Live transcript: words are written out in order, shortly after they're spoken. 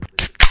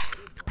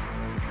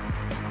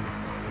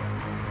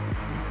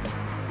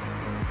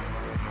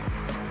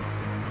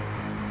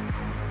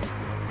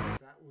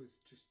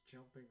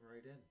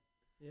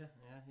Yeah.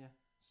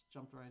 Just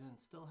jumped right in.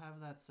 Still have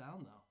that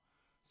sound though.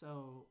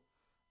 So,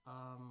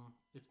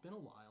 it's been a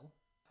while,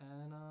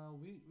 and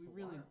we A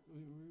really while.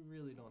 we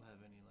really don't have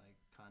any like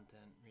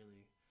content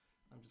really.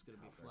 I'm just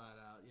gonna be flat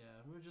Topics. out.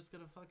 Yeah, we're just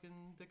gonna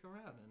fucking dick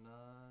around and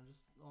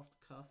just off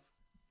the cuff,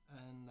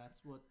 and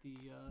that's what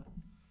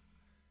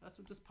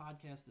this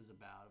podcast is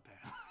about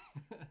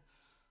apparently.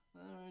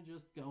 We're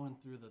just going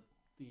through the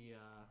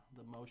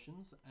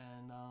motions,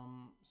 and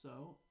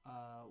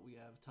we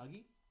have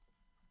Tuggy,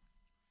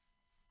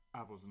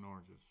 Apples and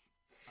oranges.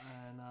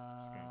 and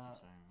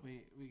Just gonna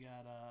keep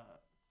saying that.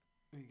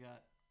 we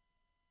got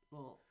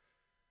well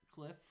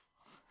Cliff,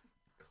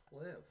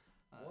 Cliff.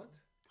 uh, What?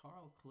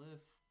 Carl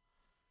Cliff.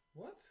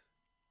 What?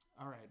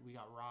 All right, we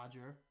got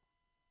Roger,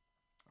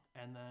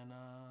 and then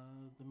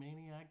the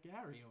maniac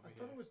Gary over I here.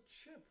 thought it was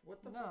Chip.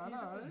 What the No, fuck are you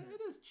no, doing here?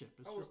 it is Chip.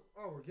 It's just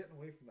we're getting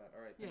away from that. All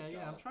right. yeah, Thank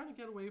yeah. I'm God. trying to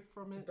get away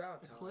from It's it.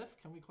 about time. Cliff,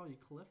 can we call you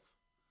Cliff?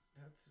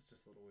 That's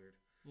just a little weird.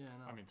 Yeah,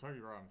 no. I mean, Tuggy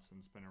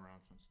Robinson's been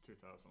around since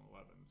 2011,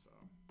 so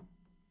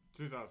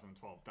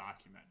 2012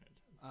 documented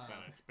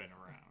that it's been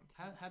around.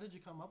 How did you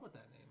come up with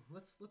that name?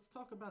 Let's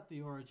talk about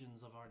the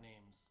origins of our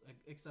names,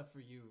 except for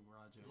you,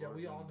 Roger. Yeah,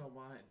 we all know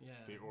mine. Yeah.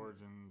 The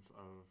origins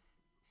of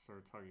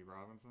Sir Tuggy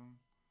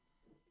Robinson.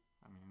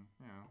 I mean,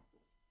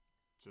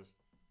 just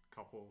a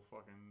couple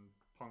fucking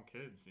punk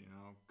kids,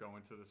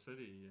 going to the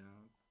city,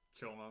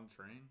 chilling on the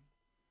train.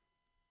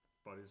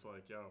 Buddy's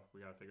like, yo, we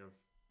gotta think of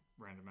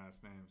random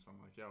ass names. So I'm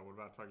like, yo, what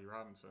about Tuggy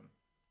Robinson?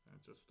 And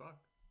it just stuck.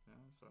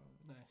 So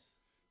Nice.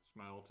 it's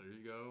my alter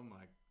ego,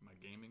 my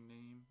gaming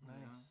name.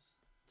 Nice.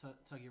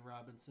 Tuggy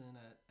Robinson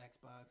at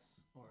Xbox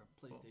or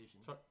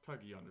PlayStation. Well,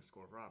 Tuggy _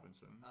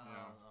 Robinson.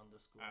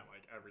 Underscore. At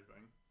like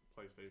everything.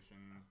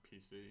 PlayStation,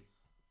 PC.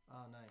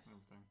 Oh, nice.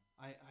 Everything.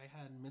 I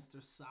had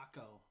Mr.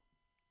 Sacco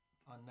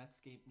on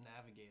Netscape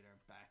Navigator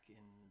back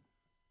in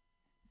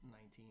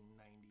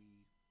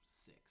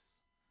 1996.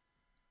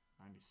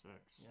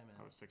 96. Yeah, man.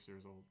 I was 6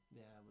 years old.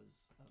 Yeah, I was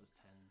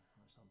 10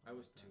 or something. I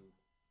was like that.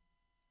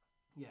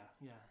 2.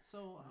 Yeah.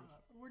 So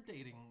we're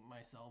dating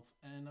myself,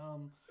 and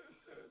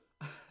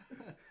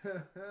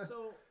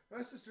so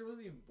my sister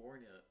wasn't even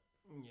born yet.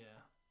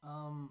 Yeah.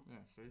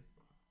 Yeah. See,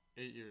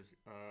 8 years.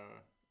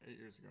 8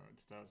 years ago, in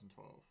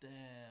 2012.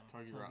 Damn.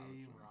 Tuggy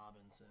Robinson.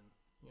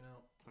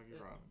 Tuggy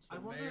Robinson. I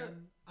wonder.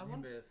 The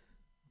myth,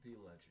 the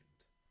legend.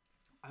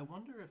 I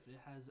wonder if it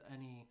has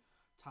any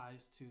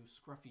ties to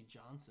Scruffy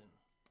Johnson.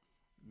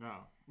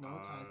 No. No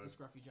ties to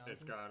Scruffy Johnson.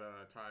 It's got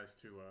ties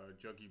to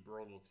Juggy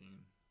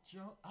Brodeltine.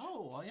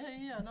 Oh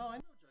yeah. No, I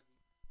know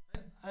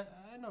Juggy.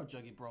 I know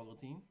Juggy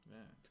Brodeltine.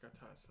 Yeah, it's got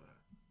ties to that.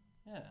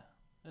 Yeah,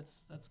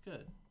 that's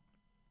good.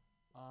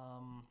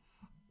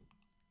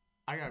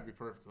 I gotta be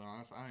perfectly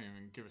honest. I don't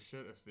even give a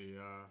shit if the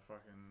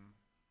fucking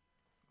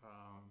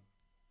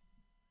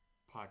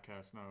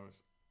podcast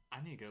knows. I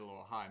need to get a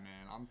little high,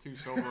 man. I'm too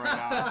sober right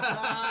now.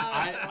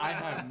 I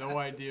have no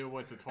idea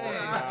what to talk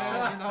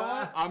about. You know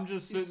what? I'm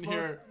just sitting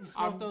here. You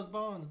smoke those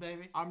bones,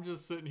 baby. I'm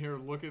just sitting here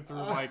looking through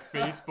like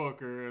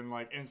Facebook or and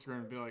like Instagram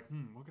and be like,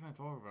 what can I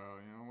talk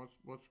about?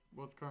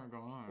 What's currently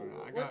going on?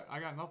 Well, I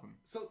got nothing.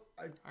 So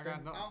I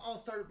got nothing. I'll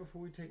start it before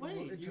we take a little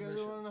intermission.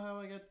 You want to know how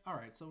I get? All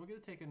right, so we're gonna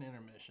take an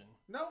intermission.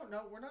 No,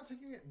 we're not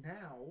taking it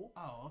now.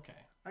 Oh,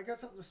 okay. I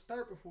got something to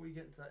start before we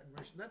get into that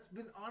intermission. That's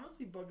been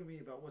honestly bugging me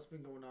about what's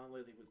been going on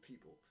lately with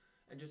people.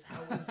 And just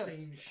how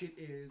insane shit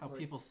is. How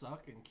people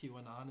suck and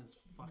QAnon is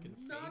fucking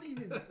fake. Not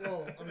even,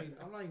 well, I mean,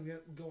 I'm not even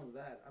going to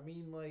that. I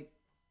mean, like,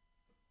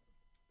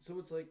 so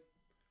it's like,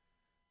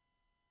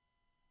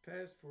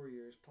 past 4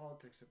 years,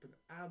 politics have been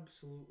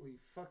absolutely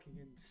fucking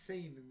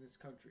insane in this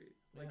country.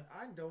 Like,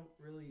 I don't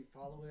really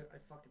follow it. I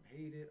fucking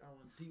hate it. I don't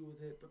want to deal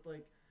with it. But,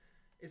 like,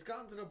 it's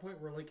gotten to the point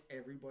where, like,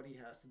 everybody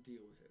has to deal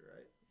with it,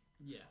 right?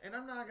 Yeah. And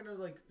I'm not going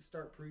to, like,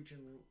 start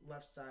preaching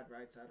left side,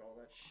 right side, all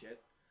that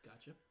shit.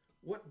 Gotcha.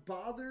 What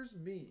bothers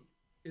me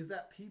is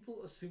that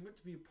people assume it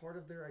to be a part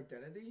of their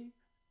identity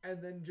and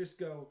then just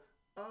go,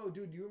 oh,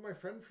 dude, you were my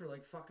friend for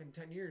like fucking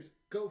 10 years.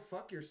 Go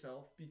fuck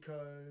yourself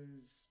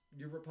because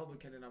you're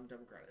Republican and I'm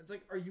Democrat. It's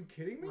like, are you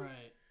kidding me?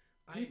 Right.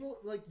 People,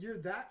 like, you're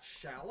that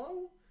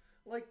shallow?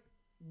 Like,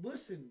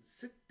 listen,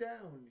 sit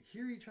down,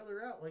 hear each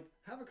other out, like,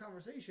 have a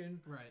conversation.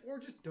 Right. Or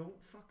just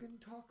don't fucking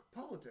talk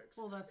politics.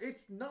 Well,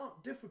 It's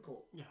not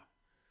difficult. Yeah.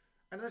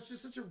 And that's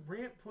just such a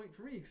rant point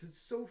for me because it's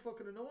so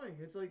fucking annoying.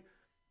 It's like,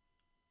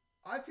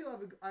 I feel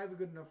I have a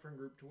good enough friend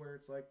group to where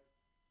it's like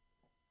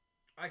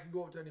I can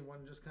go up to anyone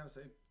and just kind of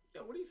say,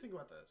 yeah, what do you think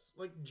about this?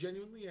 Like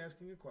genuinely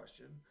asking a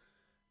question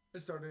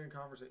and starting a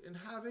conversation and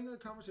having a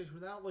conversation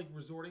without like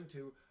resorting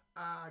to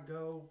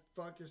go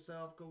fuck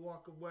yourself, go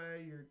walk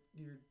away,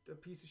 you're a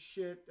piece of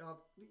shit.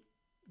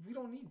 We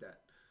don't need that.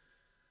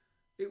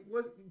 It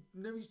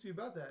never used to be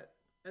about that.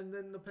 And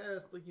then in the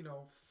past 4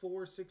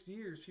 or 6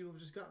 years, people have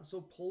just gotten so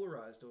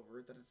polarized over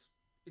it that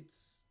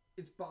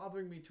it's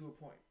bothering me to a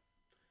point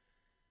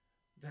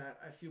that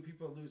I feel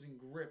people are losing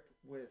grip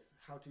with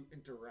how to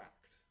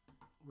interact.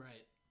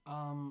 Right.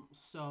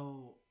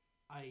 So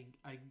I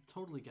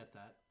totally get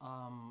that.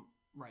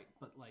 Right,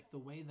 but like the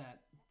way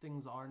that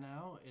things are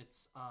now,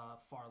 it's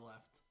far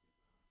left,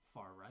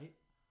 far right,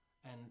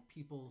 and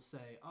people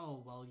say,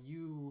 oh, well,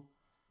 you,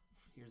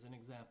 here's an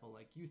example,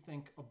 like, you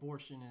think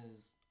abortion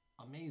is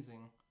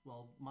amazing.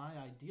 Well, my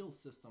ideal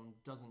system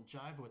doesn't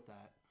jive with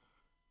that.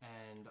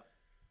 And,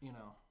 you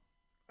know.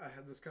 I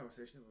had this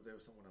conversation the other day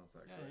with someone else,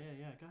 actually.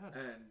 Yeah, go ahead.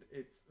 And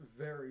it's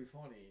very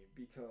funny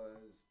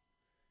because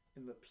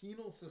in the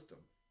penal system,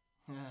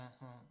 funny,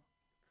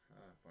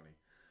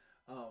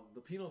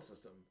 the penal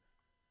system,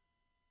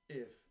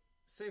 if,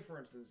 say for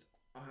instance,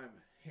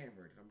 I'm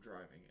hammered and I'm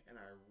driving and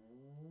I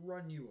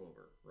run you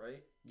over,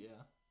 right?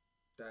 Yeah.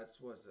 That's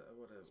what is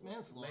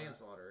manslaughter.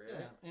 Manslaughter, yeah?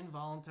 Yeah,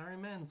 involuntary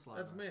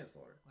manslaughter. That's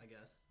manslaughter, I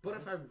guess. But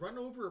if I run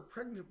over a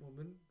pregnant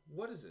woman,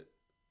 what is it?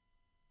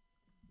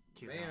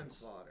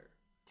 Manslaughter.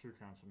 2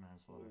 counts of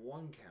manslaughter.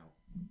 1 count.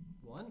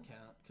 1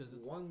 count, because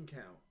it's 1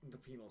 count in the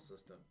penal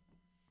system.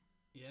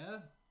 Yeah.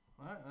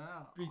 All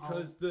right.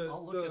 Because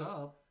I'll look it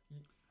up.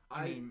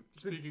 I mean,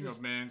 speaking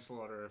of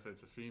manslaughter, if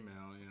it's a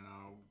female, you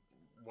know,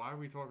 why are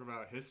we talking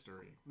about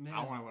history? Man.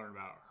 I want to learn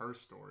about her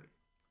story.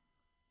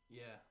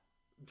 Yeah.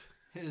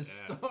 His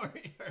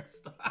story, her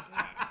story.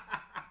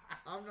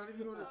 I'm not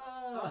even going to.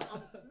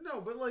 No,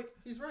 but like.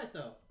 He's right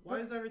though. Why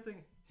is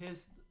everything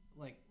his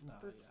like? No,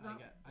 that's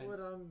not what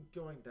I'm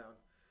going down.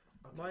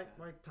 Okay,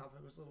 my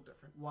topic was a little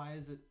different. Why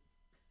is it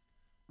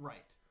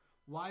right?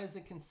 Why is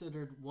it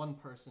considered one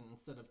person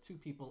instead of 2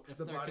 people? If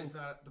the body's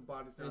not of the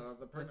pregnant it's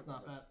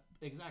not woman. that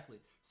exactly.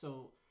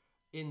 So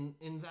in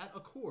that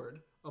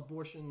accord,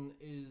 abortion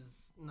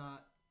is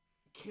not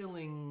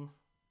killing,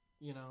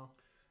 you know.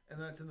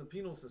 And that's in the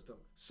penal system.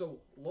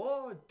 So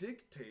law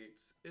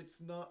dictates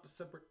it's not a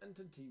separate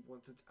entity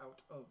once it's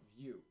out of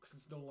you, because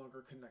it's no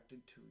longer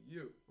connected to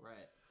you.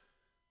 Right.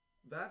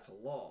 That's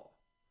law.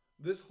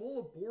 This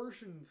whole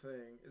abortion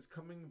thing is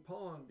coming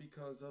upon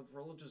because of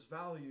religious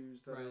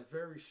values that are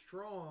very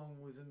strong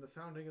within the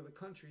founding of the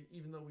country,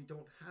 even though we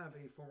don't have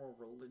a formal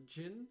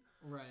religion.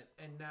 Right.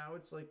 And now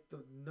it's like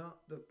the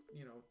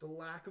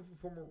lack of a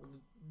formal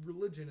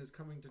religion is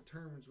coming to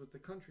terms with the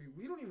country.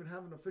 We don't even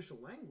have an official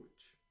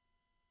language.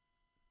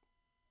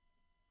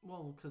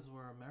 Well, because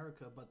we're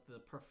America, but the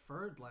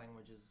preferred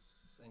language is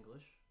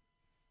English.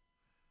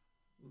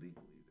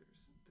 Legally,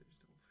 there's no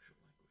official language.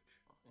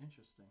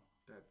 Interesting.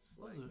 That's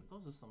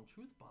those are some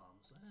truth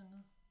bombs. I didn't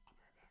know.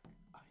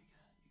 I'll be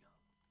right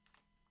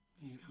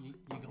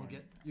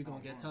back. You gonna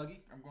get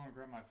Tuggy? I'm going to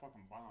grab my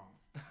fucking bomb.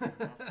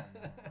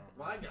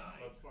 My guy.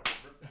 Let's fucking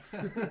rip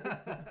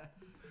that.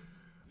 Dude,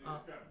 it's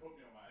gonna put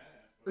me on my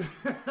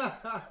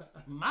ass.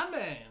 My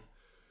man.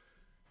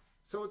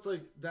 So it's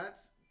like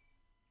that's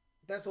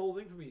the whole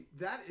thing for me.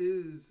 That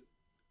is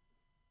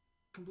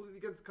completely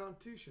against the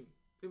Constitution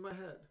in my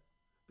head.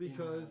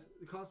 Because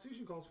the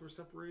Constitution calls for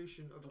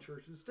separation of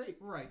church and state.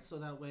 Right, so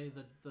that way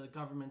the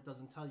government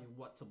doesn't tell you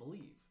what to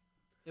believe.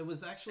 It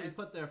was actually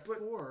put there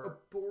for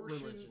abortion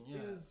religion,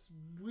 yeah.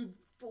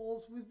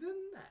 Falls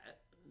within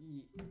that.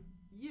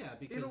 Yeah,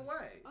 because in a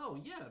way.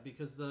 Oh yeah,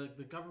 because the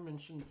government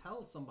shouldn't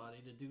tell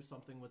somebody to do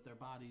something with their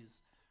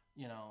bodies,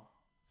 you know,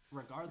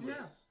 regardless.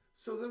 Yeah.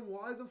 So then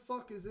why the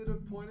fuck is it a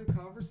point of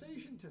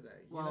conversation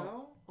today? You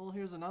know? Well,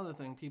 here's another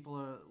thing. People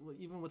are,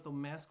 even with the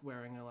mask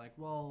wearing, they're like,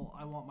 well,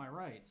 I want my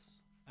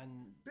rights.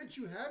 And bitch,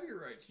 you have your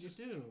rights. You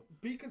do.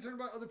 Be concerned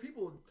about other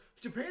people.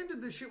 Japan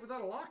did this shit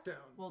without a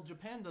lockdown. Well,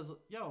 Japan does.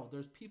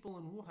 There's people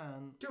in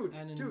Wuhan. Dude.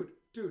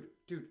 They're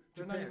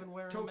Japan, not even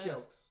wearing Tokyo,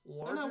 masks.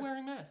 They're not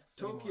wearing masks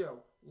Tokyo,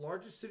 anymore.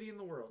 Largest city in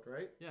the world,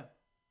 right? Yeah.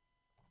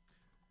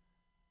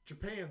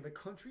 Japan, the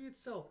country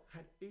itself,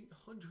 had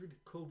 800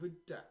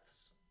 COVID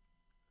deaths.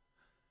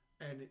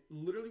 And it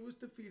literally was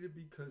defeated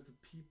because the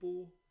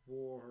people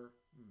wore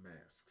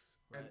masks.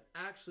 Right. And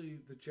actually,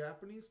 the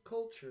Japanese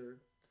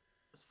culture...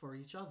 It's for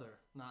each other,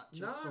 not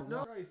just for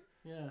one. Christ.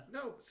 Yeah.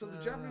 No, so the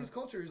Japanese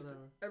culture is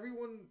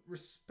everyone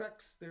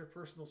respects their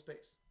personal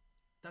space.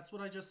 That's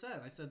what I just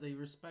said. I said they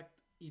respect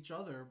each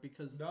other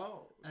because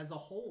as a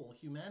whole,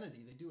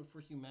 humanity, they do it for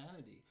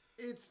humanity.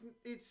 It's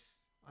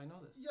I know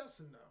this.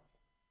 Yes and no.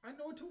 I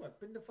know it too. I've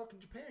been to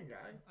fucking Japan,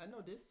 guy. I know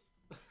this.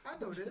 I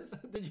know this.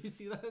 Did you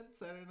see that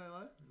Saturday Night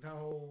Live?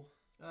 No.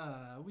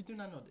 We do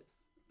not know this.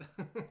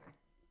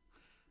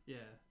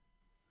 Yeah.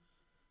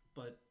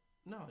 But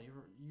no,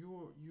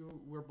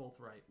 we're both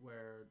right.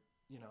 Where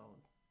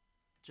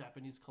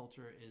Japanese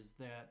culture is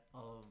that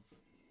of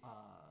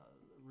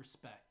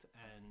respect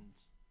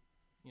and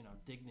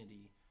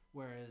dignity.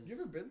 Whereas you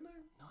ever been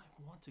there? No, I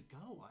want to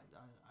go.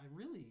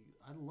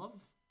 I love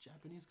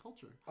Japanese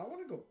culture. I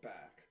want to go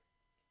back.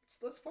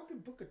 Let's fucking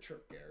book a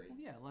trip, Gary. Well,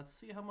 yeah, let's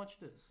see how much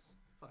it is.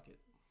 Fuck it.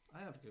 I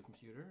have a good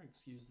computer.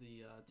 Excuse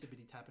the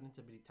tippity tapping.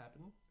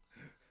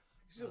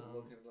 He's just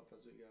looking it up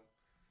as we go.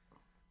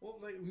 Well,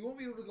 we won't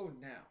be able to go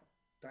now.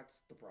 That's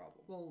the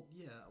problem. Well,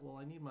 yeah. Well,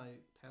 I need my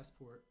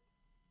passport.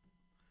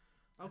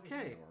 Okay. I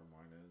don't know where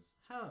mine is.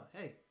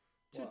 Hey.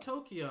 To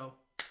Tokyo,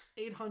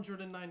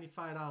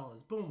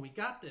 $895. Boom, we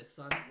got this,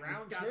 son.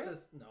 Round trip?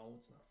 This. No,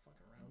 it's not a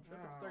fucking round trip.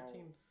 It's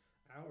 13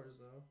 hours,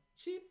 though.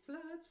 Cheap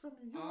flights from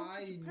New York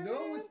to Japan. I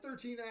know it's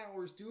 13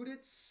 hours, dude.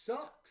 It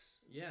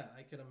sucks. Yeah,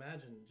 I can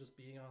imagine just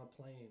being on a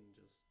plane,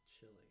 just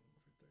chilling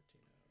for 13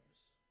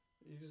 hours.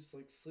 You just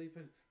like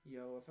sleeping.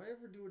 Yo, if I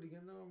ever do it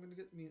again though, I'm gonna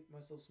get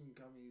myself some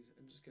gummies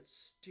and just get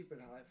stupid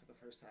high for the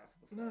first half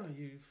of the No, flight.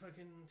 you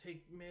fucking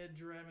take mad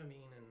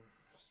Dramamine and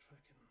just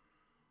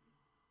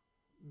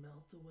fucking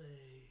melt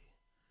away.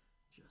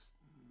 Just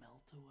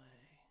melt away.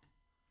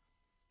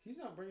 He's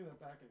not bringing that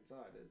back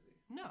inside, is he?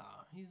 No,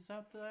 he's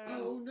out there.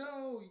 Oh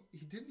no!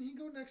 Didn't he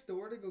go next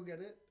door to go get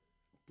it?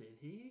 Did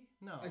he?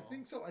 No. I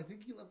think so. I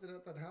think he left it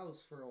at that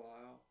house for a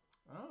while.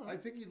 Oh. I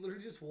think he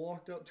literally just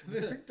walked up to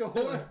their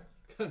door.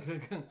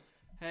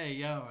 Hey,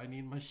 yo, I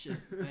need my shit.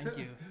 Thank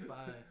you. Bye.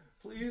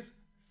 Please?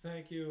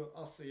 Thank you.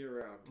 I'll see you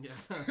around. Yeah.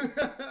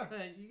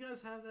 Hey, you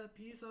guys have that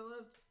piece I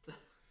left?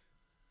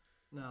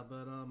 No,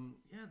 but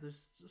yeah,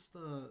 there's just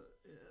the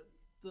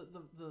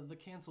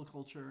cancel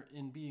culture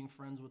in being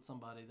friends with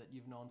somebody that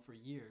you've known for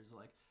years.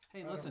 Like,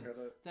 hey, listen, I don't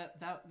get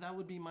it. that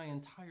would be my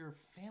entire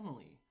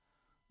family.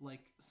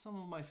 Like some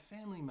of my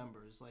family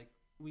members. Like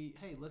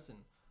hey, listen,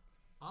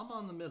 I'm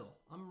on the middle.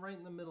 I'm right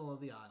in the middle of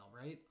the aisle,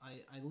 right?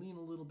 I lean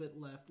a little bit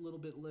left, a little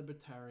bit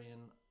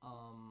libertarian,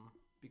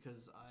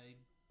 because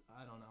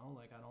I don't know,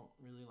 like I don't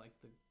really like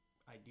the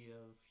idea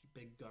of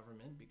big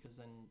government because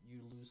then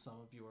you lose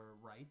some of your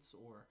rights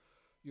or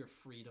your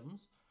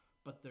freedoms.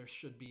 But there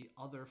should be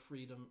other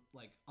freedom,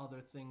 like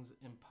other things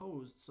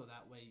imposed, so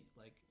that way,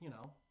 like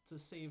to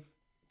save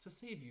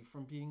you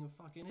from being a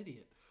fucking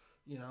idiot,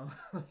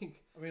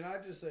 like. I mean,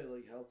 I'd just say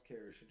like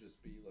healthcare should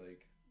just be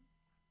like.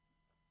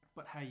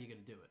 But how are you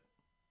gonna do it?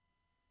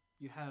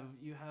 You have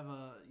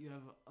a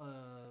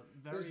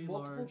very There's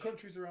multiple large.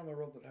 countries around the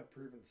world that have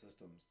proven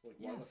systems. Like,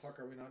 why the Yes, fuck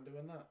are we not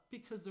doing that?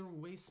 because they're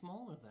way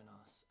smaller than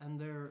us, and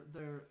they're.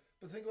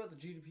 But think about the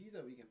GDP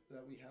that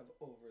we have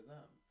over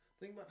them.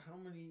 Think about how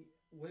many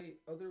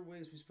other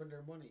ways we spend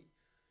our money.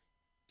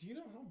 Do you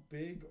know how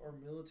big our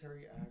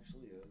military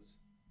actually is?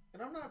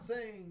 And I'm not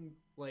saying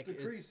Like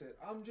decrease it's. it.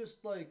 I'm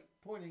just like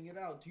pointing it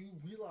out. Do you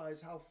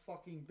realize how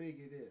fucking big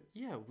it is?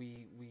 Yeah,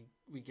 we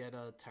get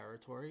a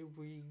territory,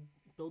 we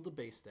build a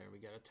base there. We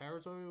get a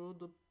territory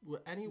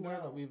anywhere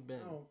that we've been.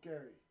 No,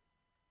 Gary.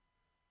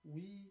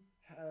 We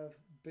have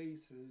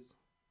bases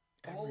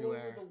all over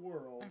Everywhere, the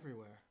world.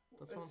 everywhere.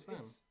 That's what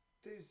I'm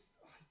saying.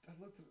 I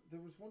looked at,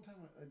 there was one time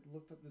I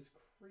looked up this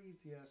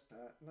crazy ass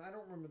stat, and I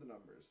don't remember the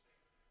numbers,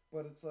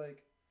 but it's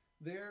like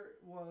there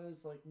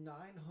was like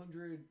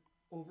 900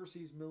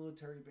 overseas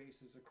military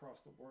bases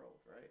across the world,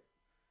 right?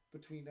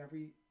 Between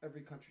every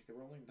country, there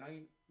were only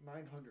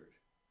 900.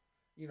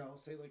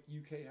 Say like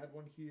UK had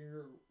one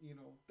here,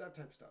 that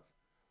type of stuff.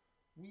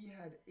 We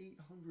had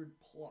 800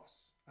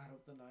 plus out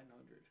of the 900.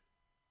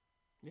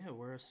 Yeah,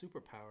 we're a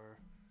superpower.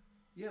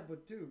 Yeah,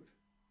 but dude,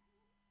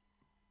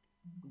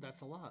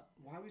 That's a lot.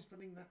 why are we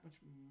spending that much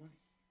money?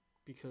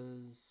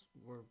 Because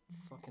we're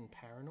fucking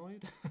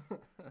paranoid.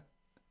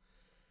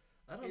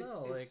 I don't It's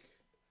know. Like it's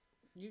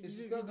you it's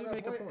just you got to do that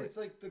make a point. point. It's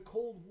like the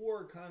Cold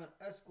War kind of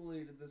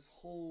escalated this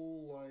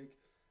whole like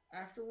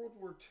after World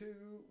War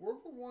Two, World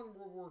War One,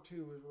 World War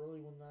Two is really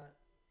when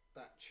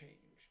that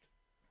changed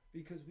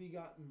because we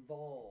got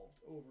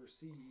involved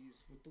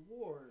overseas with the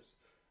wars,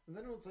 and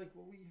then it was like,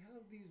 well, we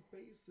have these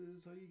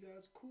bases. Are you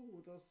guys cool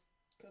with us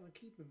kind of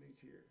keeping these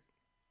here?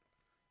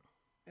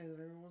 And then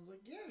everyone's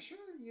like, yeah, sure.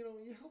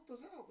 You helped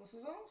us out. This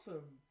is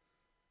awesome.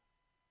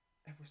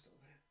 And we're still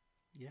there.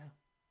 Yeah.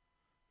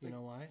 It's You like,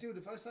 know why? dude,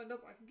 if I signed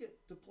up, I could get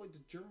deployed to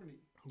Germany.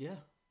 Yeah.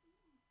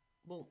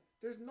 Well,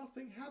 There's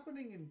nothing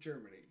happening in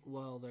Germany.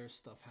 well, there's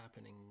stuff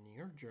happening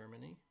near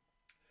Germany.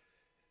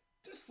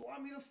 Just fly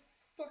me to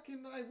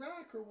fucking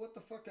Iraq or what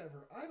the fuck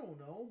ever. I don't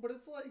know. But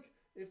it's like,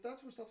 if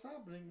that's where stuff's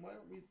happening, why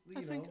don't we,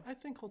 I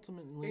think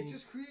ultimately It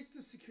just creates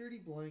the security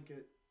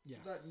blanket so yes.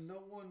 that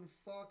no one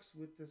fucks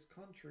with this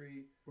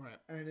country. Right.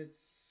 And it's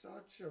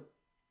such a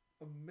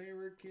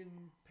American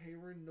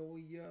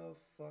paranoia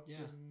fucking.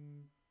 Yeah.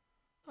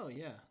 Oh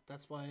yeah,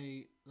 that's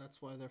why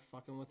they're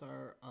fucking with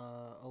our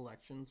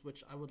elections,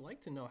 which I would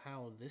like to know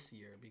how this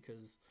year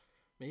because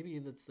maybe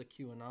that's the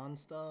QAnon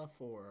stuff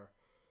or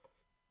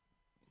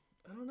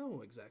I don't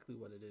know exactly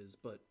what it is,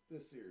 but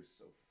This year's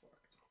so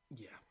fucked.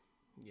 yeah,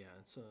 yeah,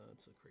 it's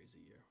a crazy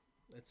year.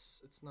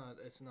 It's not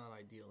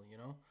ideal, you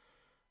know.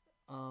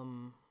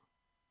 Um,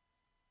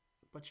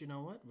 but you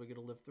know what? We're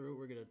gonna live through it.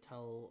 We're gonna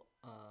tell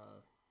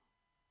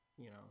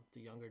the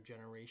younger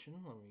generation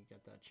when we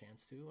get that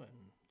chance to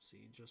and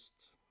see just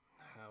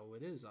how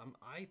it is.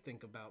 I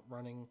think about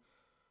running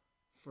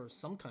for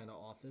some kind of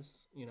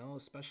office,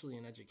 especially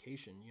in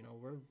education.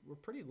 We're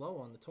pretty low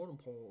on the totem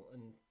pole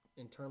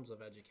in terms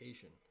of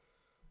education.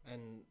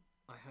 And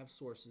I have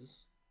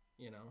sources,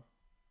 you know,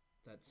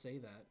 that say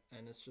that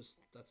and it's just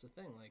that's the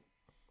thing. Like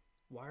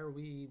why are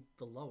we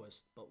the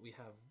lowest but we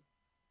have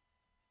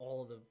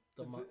all of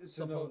It's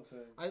a known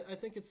thing. I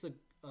think it's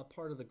a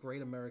part of the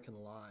great American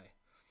lie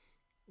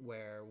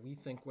where we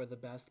think we're the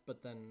best,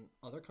 but then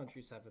other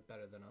countries have it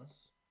better than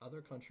us.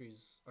 Other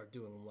countries are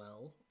doing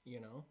well,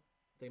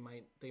 They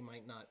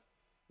might not.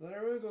 Then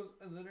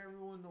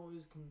everyone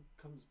always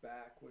comes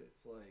back with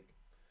like,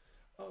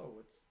 oh,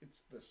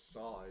 it's the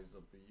size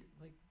of the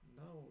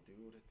no,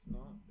 dude, it's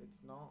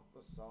not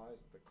the size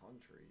of the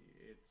country.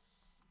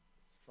 It's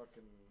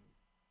fucking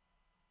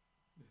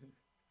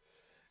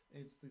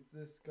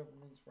this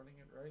government's running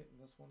it right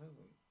and this one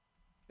isn't.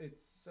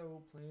 It's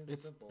so plain and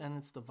It's simple. and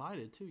it's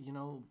divided too. You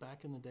know,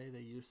 back in the day, they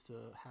used to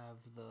have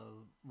the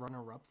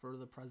runner-up for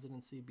the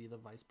presidency be the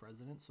vice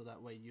president, so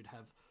that way you'd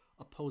have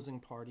opposing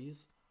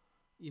parties.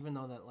 Even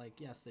though that, like,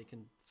 yes, they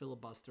can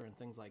filibuster and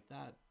things like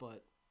that,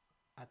 but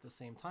at the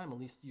same time, at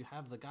least you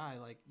have the guy,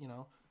 like,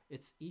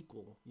 it's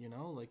equal.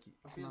 Like I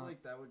it's feel not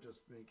like that would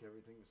just make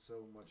everything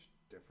so much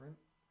different.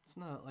 it's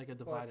not like a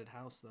But divided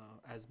house though,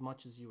 as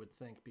much as you would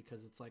think,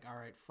 because it's like, all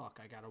right, fuck,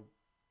 I gotta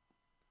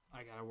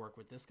work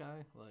with this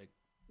guy, like,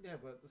 yeah,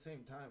 but at the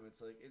same time,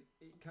 it's like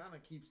it kind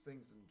of keeps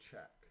things in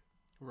check.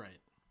 right,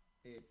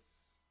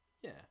 It's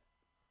yeah,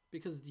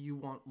 because do you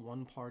want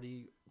one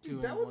party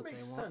dude, that doing would what make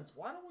they want? sense.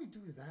 Why don't we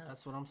do that?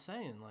 That's what I'm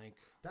saying. Like,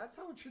 That's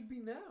how it should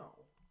be now.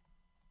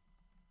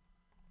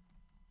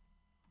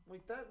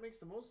 Like that makes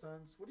the most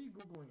sense. What are you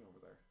googling over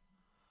there?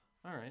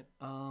 all right,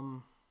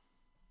 I'm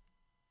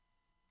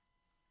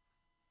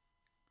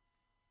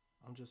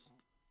just,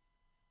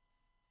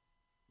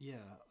 yeah,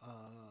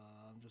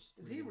 I'm just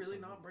Is he reading really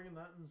something. not bringing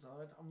that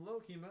inside? I'm low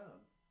key mad.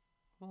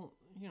 Well,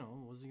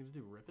 what's he gonna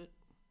do? Rip it?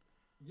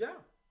 Yeah,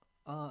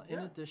 In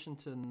yeah. addition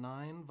to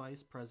 9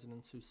 vice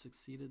presidents who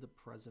succeeded the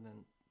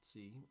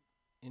presidency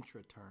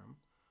intra-term,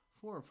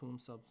 4 of whom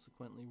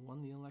subsequently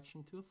won the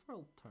election to a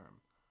full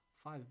term.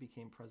 5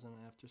 became president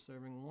after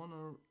serving one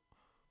or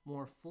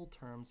more full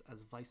terms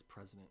as vice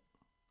president.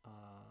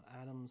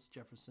 Adams,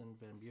 Jefferson,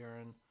 Van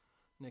Buren,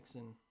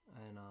 Nixon,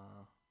 and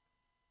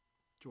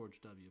George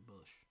W.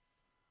 Bush.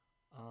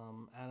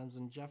 Adams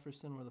and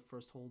Jefferson were the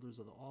first holders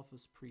of the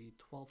office pre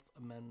 12th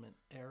Amendment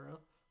era.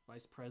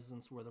 Vice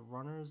presidents were the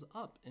runners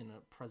up in a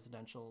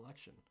presidential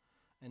election.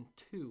 And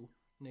 2,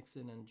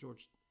 Nixon and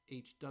George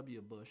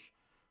H.W. Bush,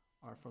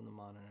 are from the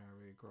modern era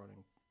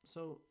regarding.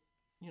 So,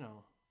 you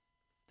know,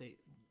 they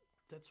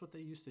that's what they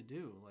used to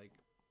do. Like,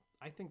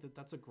 I think that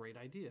that's a great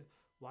idea.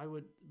 Why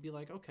would be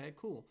like, okay,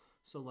 cool.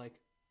 So, like,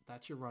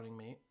 that's your running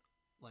mate.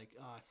 Like,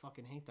 I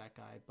fucking hate that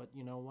guy. But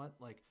you know what?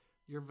 Like,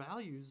 your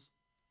values,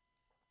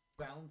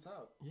 Balance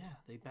out. yeah,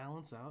 they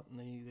balance out and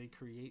they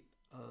create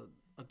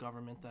a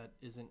government that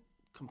isn't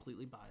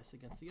completely biased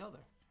against the other.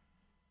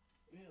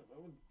 Yeah,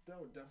 that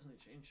would definitely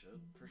change shit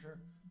for sure.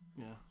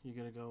 Yeah, you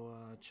gotta go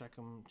check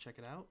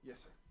it out.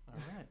 Yes, sir. All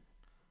right,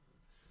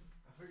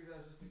 I figured that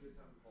was just a good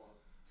time to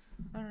pause.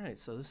 all right.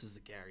 So this is the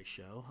Gary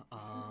Show.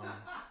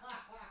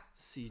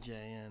 CJ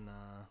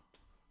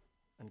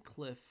and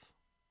Cliff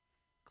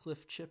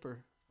Cliff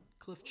Chipperson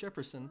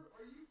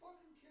Are you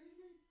fucking kidding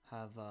me?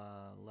 have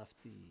left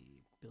the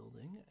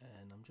building,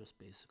 and I'm just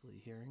basically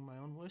hearing my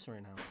own voice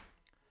right now.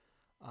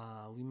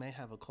 We may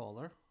have a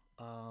caller.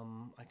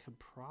 I could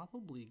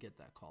probably get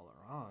that caller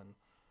on,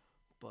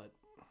 but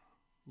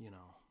you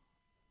know,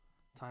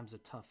 times are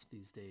tough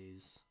these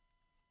days,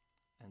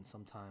 and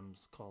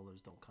sometimes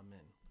callers don't come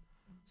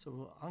in.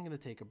 So I'm gonna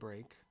take a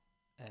break,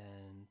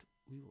 and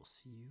we will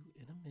see you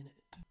in a minute.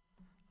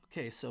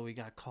 Okay, so we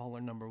got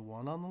caller number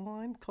 1 on the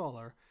line.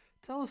 Caller,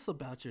 tell us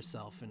about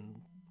yourself in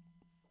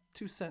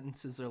 2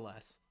 sentences or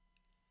less.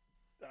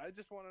 I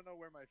just want to know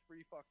where my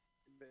free fucking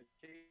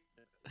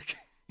vacation is.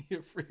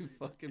 Your free Free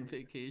fucking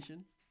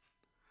vacation. vacation.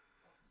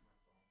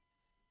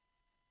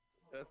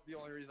 That's the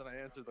only reason I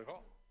answered the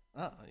call.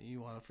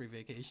 You want a free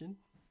vacation?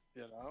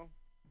 You know?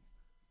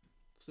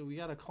 So we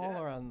got a Yeah.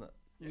 caller on the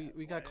Yeah. we That's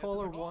why got I answered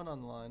caller the one call.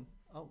 on the line.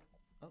 Oh,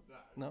 oh, Yeah,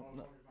 this no,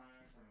 no. motherfucker's not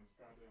answering his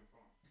goddamn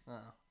phone.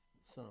 Ah,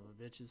 son of a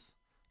bitches.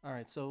 All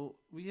right, so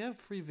we have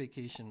free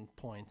vacation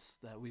points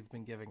that we've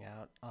been giving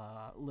out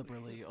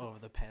liberally over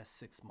the past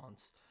 6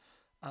 months.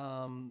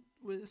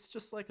 It's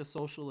just like a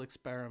social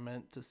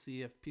experiment to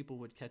see if people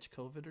would catch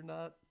COVID or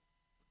not.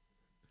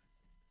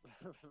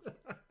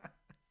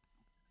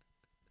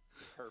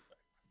 Perfect.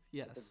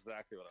 That's Yes.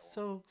 exactly what I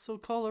want. So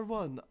caller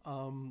one,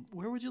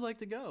 where would you like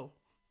to go?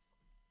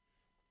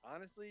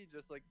 Honestly,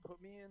 just like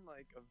put me in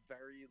like a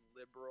very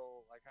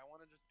liberal, like I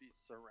want to just be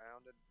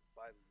surrounded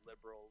by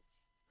liberals,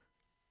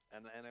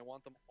 and I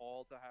want them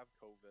all to have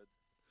COVID,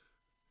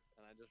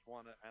 and I just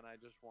want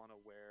to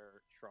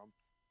wear Trump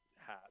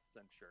hats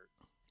and shirts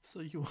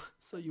and You want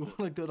just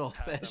a good old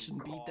have them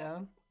fashioned cough.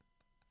 beatdown?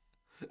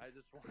 I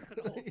just want an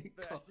old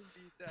Cough. fashioned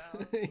beat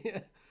down.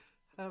 Yeah.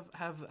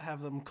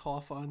 Have them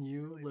cough on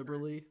you Really hurt.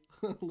 liberally,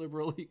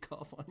 liberally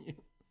cough on you.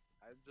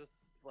 I'm just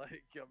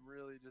like I'm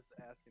really just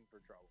asking for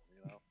trouble, you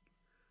know?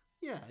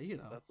 Yeah,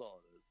 That's all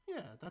it is.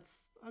 yeah.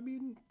 I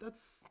mean,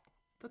 that's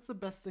the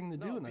best thing to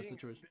do No, in that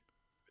situation.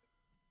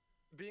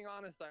 being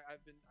honest,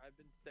 I've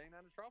been staying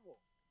out of trouble.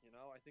 You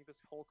know, I think this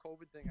whole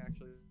COVID thing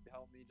actually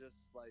helped me just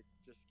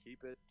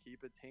keep it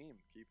tame,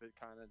 keep it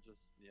kind of just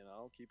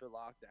keep it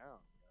locked down.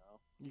 You know,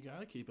 You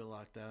gotta keep it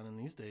locked down in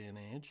these day and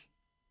age.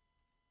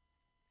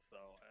 so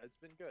it's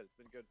been good. It's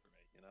been good for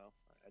me. You know,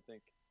 I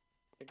think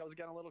I was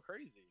getting a little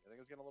crazy. I think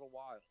I was getting a little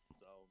wild.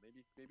 So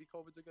maybe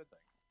COVID's a good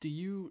thing. Do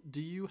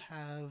you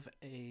have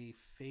a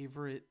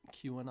favorite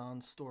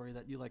QAnon story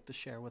that you like to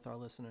share with our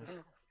listeners?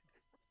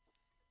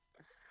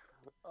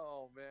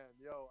 Oh man,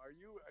 yo,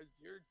 is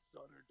your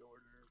son or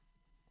daughter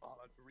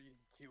on reading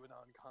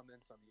QAnon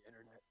comments on the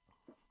internet?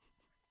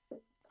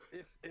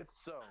 If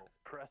so,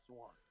 press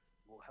one.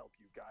 We'll help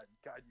you guide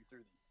you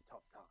through these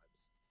tough times.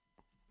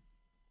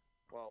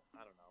 Well,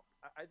 I don't know.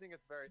 I think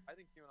it's very. I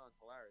think QAnon's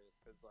hilarious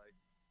because, like,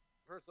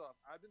 first off,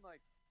 I've been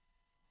like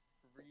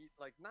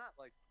like not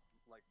like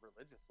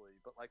religiously,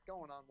 but like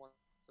going on once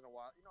in a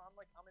while.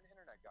 I'm an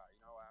internet guy.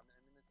 I'm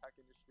in the tech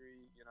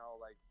industry.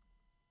 Like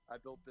I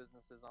build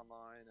businesses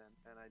online,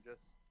 and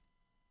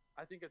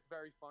I think it's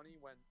very funny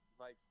when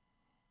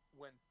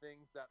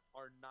things that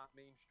are not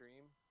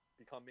mainstream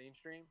become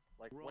mainstream.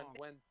 Like Wrong.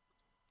 when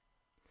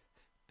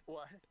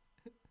what?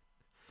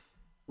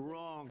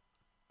 Wrong.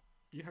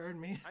 You heard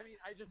me. I mean,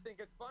 I just think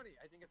it's funny.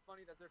 I think it's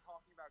funny that they're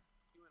talking about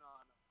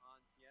QAnon on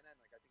CNN.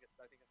 Like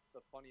I think it's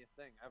the funniest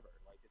thing ever.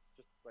 Like it's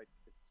just like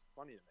it's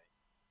funny to me.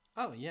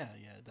 Oh yeah,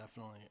 yeah,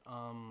 definitely.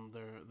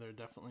 They're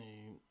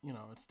definitely,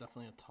 it's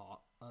definitely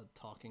a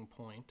talking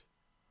point,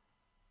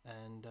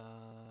 and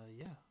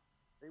yeah,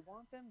 They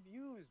want them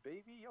views,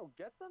 baby. Yo,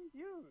 get them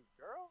views,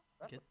 girl.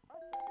 That's get, what I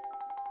say.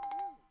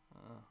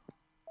 Get them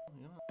views.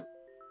 you know,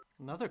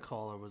 another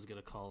caller was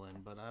gonna call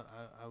in, but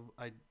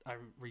I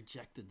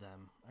rejected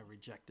them. I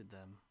rejected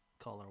them.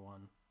 Caller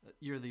one,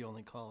 you're the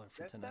only caller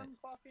for tonight.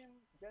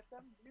 Get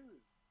them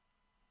views.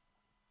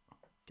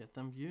 Get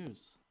them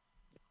views.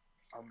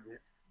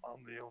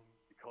 I'm the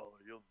only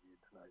caller you'll need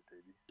tonight,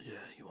 baby.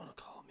 Yeah, you wanna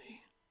call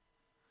me?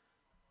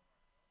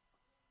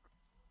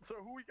 So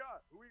who we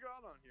got? Who we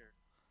got on here?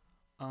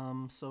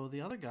 So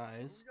the other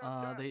guys, Who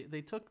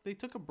we got they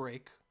took a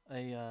break,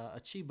 a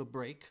Chiba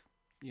break,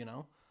 you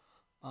know.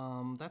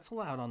 That's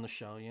allowed on the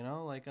show,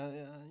 like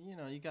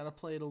you gotta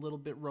play it a little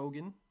bit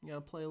Rogan. You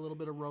gotta play a little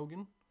bit of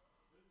Rogan.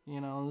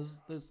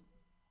 There's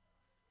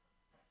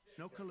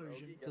No Get collusion.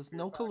 Rogie, get there's Fear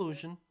no Factor.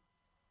 collusion.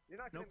 You're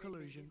not No gonna make me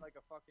collusion. eat like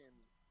a fucking.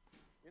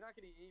 You're not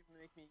gonna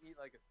make me eat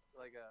like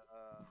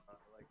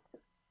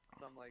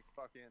some like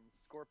fucking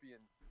scorpion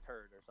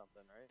turd or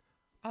something, right?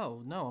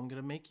 Oh no, I'm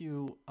gonna make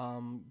you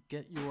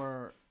get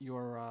your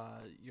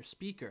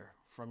speaker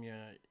from your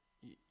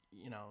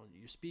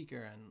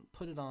speaker and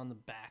put it on the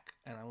back,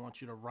 and I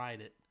want you to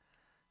ride it,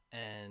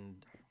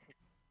 and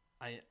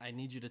I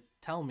need you to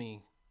tell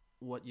me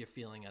what you're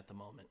feeling at the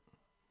moment.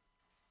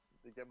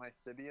 To get my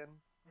Sibian.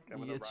 I'm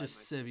gonna It's ride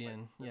just my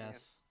Sibian, Sibian.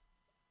 yes,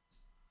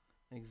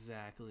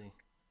 exactly.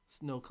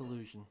 It's no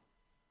collusion.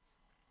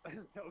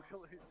 There's no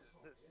collusion.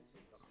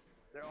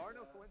 There are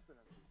no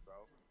coincidences,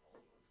 bro.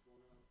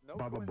 No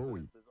Baba Booey.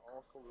 coincidences,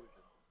 all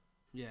collusion.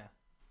 Yeah,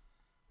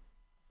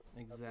 That's what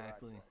I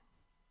exactly.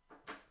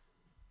 say.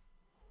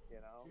 You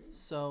know?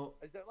 So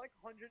Is there like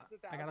hundreds of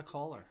I got a thousands of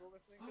caller. people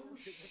listening to Oh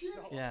this? shit!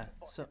 No, Yeah.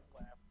 I'm So fucking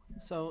laughing my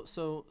ass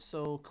so off.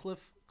 so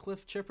Cliff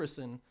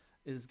Chipperson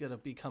is gonna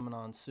be coming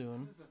on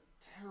soon. That is a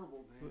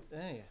terrible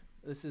name. Hey,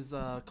 this is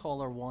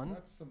caller one.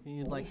 That's some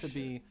He'd like to bullshit.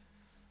 be.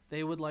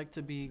 They would like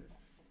to be,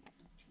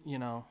 you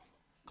know,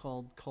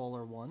 called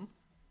caller one.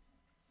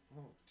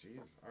 Oh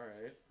jeez. All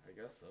right. I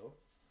guess so.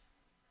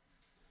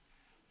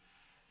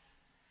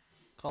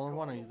 Caller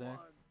one, are Caller you there?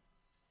 one.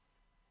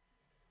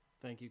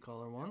 Thank you,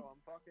 caller Yo, one.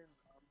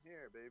 I'm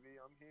here, baby.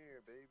 I'm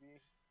here,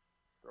 baby.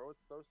 Throw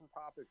some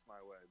topics my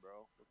way,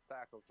 bro. Let's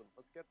tackle some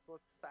things,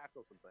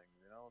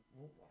 Well,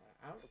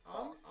 Let's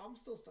talk. I'm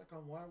still stuck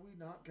on why are we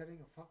not getting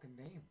a fucking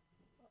name.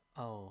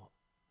 Oh,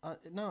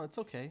 no, it's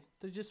okay.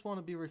 They just want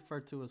to be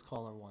referred to as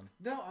caller one.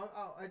 No,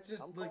 I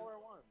just I'm like. caller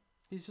one.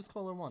 He's just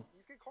caller one.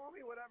 You can call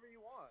me whatever you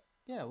want.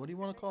 Yeah. What do you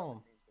You want can to make up call a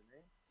him? name for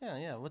me. Yeah,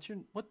 yeah.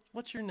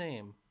 What's your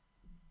name?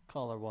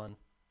 Caller one.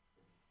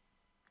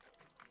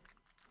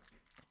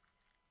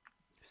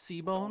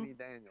 Call Seabone. me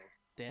Daniel.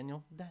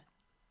 Daniel.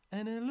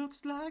 And it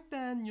looks like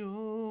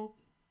Daniel.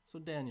 So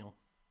Daniel.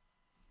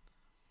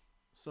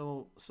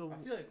 So I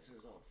feel like this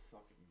is all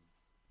fucking.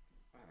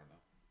 I don't know.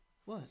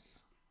 what?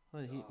 It's,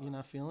 What? it's You're odd.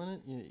 not feeling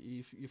it?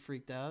 You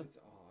freaked out? It's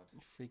odd. You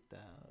freaked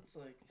out. It's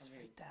like He's I mean,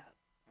 freaked out.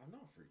 I'm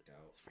not freaked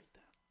out. He's freaked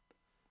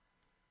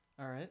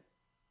out. All right.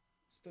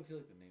 Still feel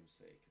like the name's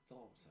fake. That's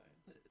all I'm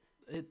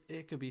saying.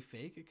 It could be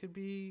fake. It could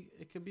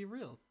be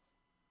real.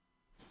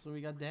 So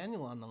we got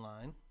Daniel on the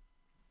line.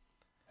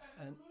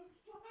 And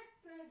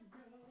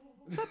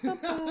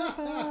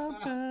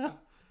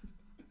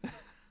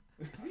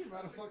The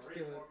amount of fucks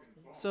doing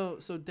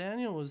it. so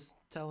Daniel was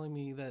telling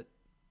me that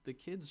the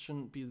kids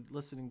shouldn't be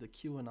listening to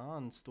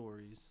QAnon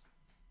stories.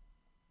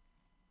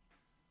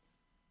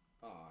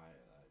 Oh, I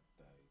don't know,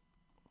 man.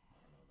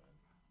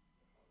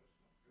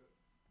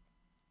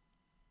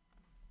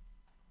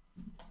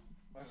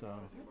 I don't So know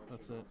anything about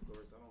that's QAnon it.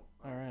 stories.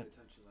 I All don't right. pay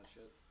attention to that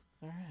shit.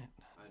 All right.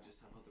 I just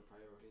have other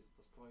priorities at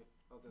this point,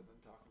 other than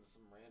talking to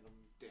some random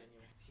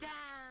Daniel.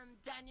 Damn,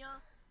 Daniel.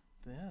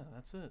 Yeah,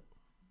 that's it.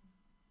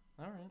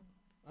 All right.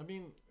 I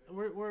mean,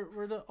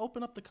 we're to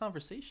open up the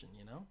conversation,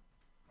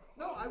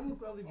 No, I will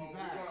gladly be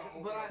back,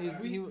 but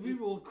we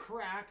will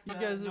crack. You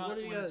that guys, nut what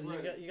do you when it's got?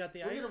 ready. You got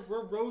the We're ice?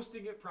 we're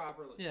roasting it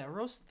properly. Yeah,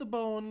 roast the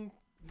bone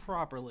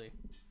properly.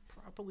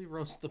 Properly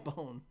roast the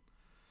bone.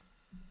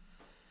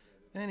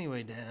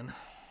 Anyway, Dan,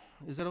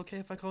 is it okay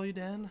if I call you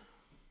Dan?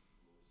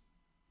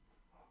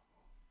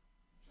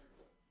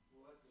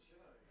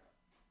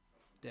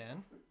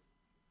 Dan?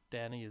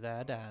 Dan, are you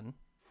there, Dan?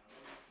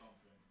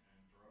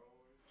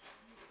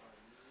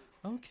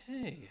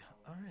 Okay.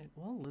 All right.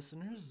 Well,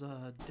 listeners,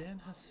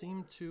 Dan has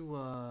seemed to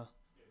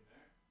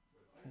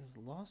has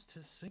lost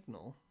his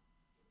signal,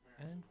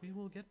 and we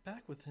will get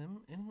back with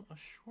him in a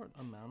short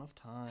amount of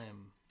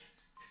time.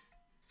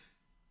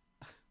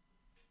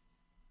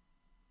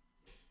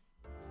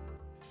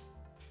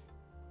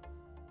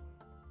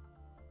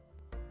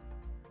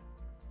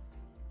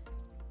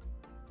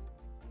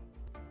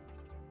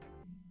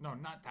 No,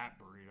 not that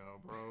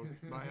burrito, bro.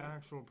 My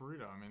actual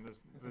burrito. I mean,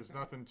 there's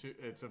nothing to.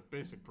 It's a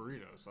basic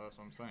burrito, so that's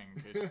what I'm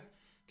saying. In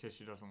case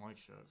she doesn't like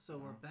shit. So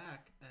we're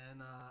back,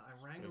 and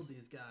I wrangled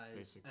these guys,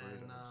 basic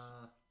and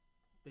burritos.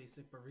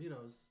 basic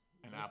burritos.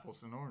 And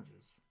apples and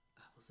oranges.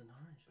 Apples and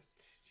oranges.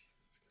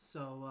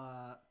 So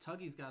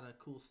Tuggy's got a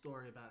cool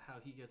story about how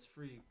he gets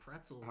free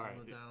pretzels All right,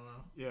 on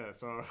Medallo. Yeah,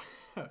 so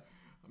I'm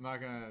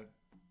not gonna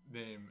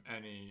name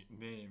any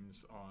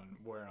names on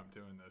where I'm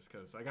doing this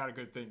because I got a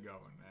good thing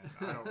going, man.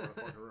 I don't want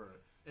to fuck around.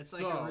 It's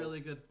like a really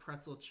good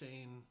pretzel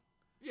chain.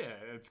 Yeah,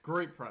 it's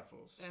great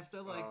pretzels.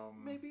 After like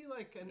maybe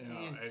like an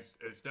ant.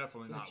 It's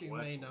definitely not Wetzel's. You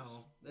may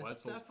know. It's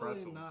Wetzel's definitely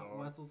pretzels, not dog.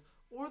 Wetzel's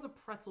or the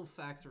Pretzel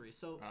Factory.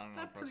 So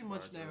that pretty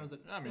much narrows it.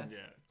 I mean,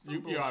 yeah.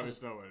 You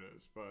obviously know what it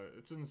is, but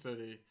it's in the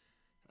city,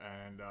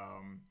 and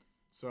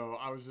so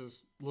I was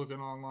just looking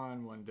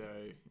online one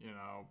day,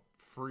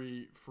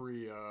 free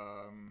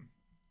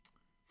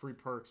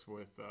perks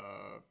with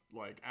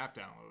like app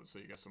downloads, so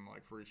you get some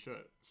like free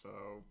shit. So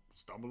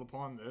stumbled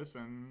upon this,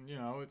 and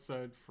it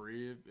said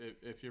free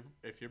if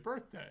your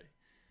birthday.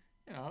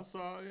 So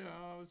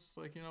I was just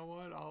like, you know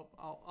what,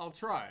 I'll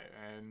try it,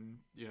 and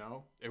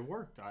it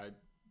worked. I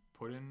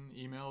put in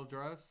email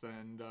address,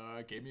 and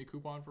gave me a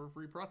coupon for a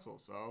free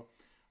pretzel. So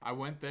I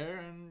went there,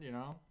 and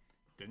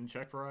didn't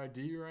check for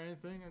ID or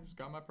anything. I just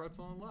got my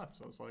pretzel and left.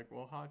 So I was like,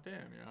 well, hot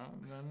damn,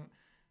 And then,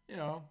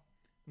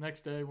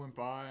 next day went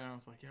by, and I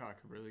was like, yeah, I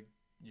could really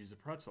use a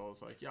pretzel. I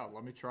was like, yeah,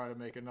 let me try to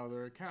make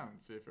another account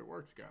and see if it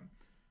works again.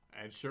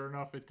 And sure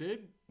enough, it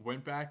did.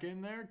 Went back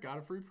in there, got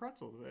a free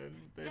pretzel.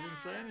 They didn't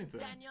say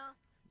anything. Daniel.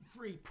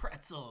 Free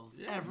pretzels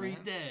every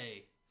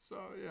day. So,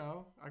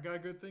 I got a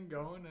good thing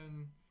going.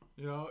 And,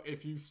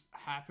 if you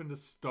happen to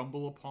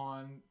stumble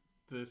upon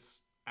this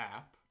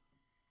app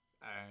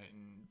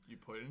and you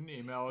put in an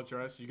email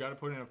address, you got to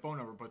put in a phone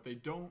number. But they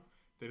didn't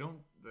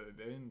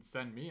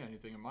send me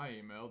anything in my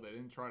email. They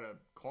didn't try to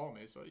call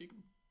me. So you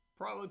can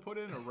probably put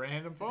in a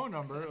random phone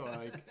number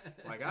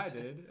like I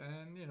did.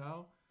 And,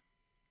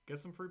 get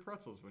some free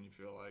pretzels when you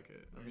feel like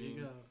it. There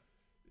you go.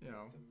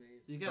 That's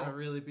amazing. You gotta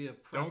really be a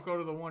Don't go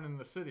to the one in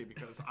the city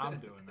because I'm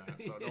doing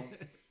that. So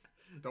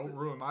don't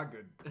ruin my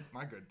good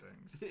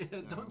things.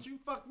 Yeah, don't you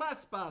fuck my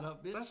spot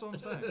up, bitch. That's what I'm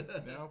saying.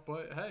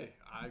 But hey,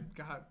 I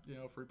got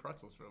free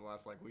pretzels for the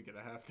last like week and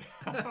a half.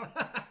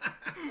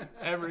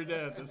 Every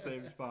day at the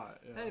same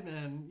spot. Hey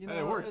man,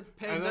 it worked. It's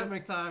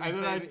pandemic time.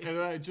 And then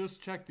I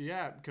just checked the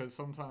app because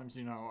sometimes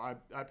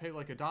I pay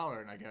like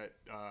 $1 and I get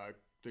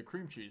the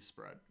cream cheese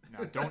spread.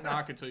 Now, don't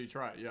knock it till you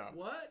try it. Yeah.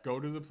 What? Go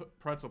to the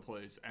pretzel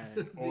place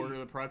and order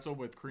the pretzel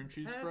with cream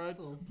cheese spread.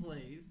 Pretzel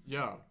place.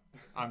 Yeah.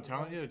 I'm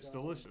telling you, it's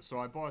delicious. So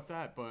I bought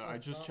that, but I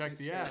just checked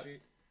the app.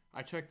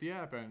 I checked the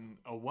app, and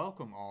a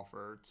welcome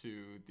offer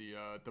to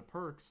the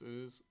perks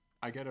is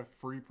I get a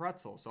free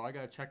pretzel. So I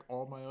gotta check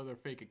all my other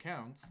fake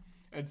accounts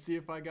and see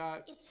if I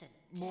got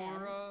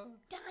more.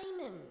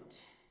 Diamond.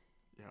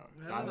 Yeah,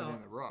 diamond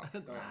in the rough.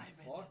 Diamond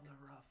in the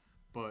rough.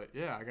 But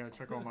yeah, I gotta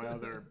check all my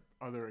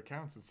other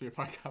accounts and see if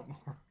I got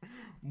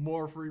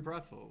more free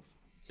pretzels.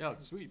 Yeah,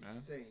 it's sweet, man.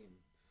 Insane.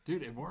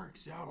 Dude, it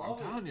works. Yeah, I'm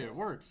telling you, it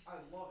works. I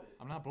love it.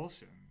 I'm not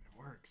bullshitting. It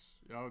works.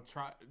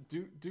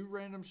 Do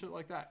random shit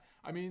like that.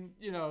 I mean,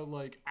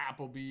 like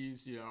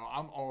Applebee's.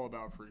 I'm all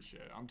about free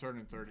shit. I'm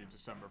turning 30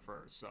 December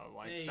 1st, so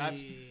like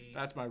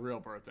that's my real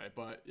birthday.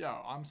 But yeah,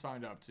 I'm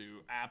signed up to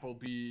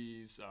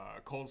Applebee's,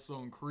 Cold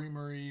Stone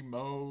Creamery,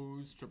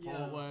 Moe's,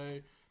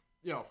 Chipotle.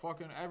 Yeah,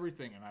 fucking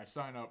everything, and I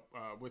sign up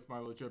with my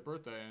legit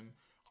birthday, and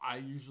I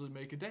usually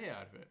make a day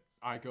out of it.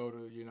 I go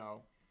to,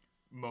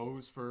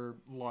 Moe's for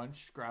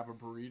lunch, grab a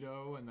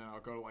burrito, and then I'll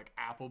go to like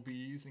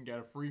Applebee's and get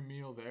a free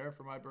meal there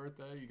for my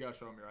birthday. You gotta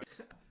show me right.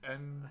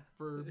 And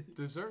for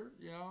dessert,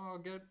 I'll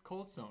get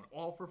Cold Stone,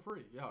 all for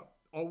free. Yeah,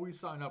 always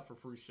sign up for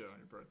free shit on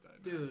your birthday,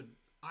 man. Dude,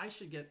 I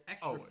should get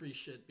extra free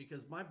shit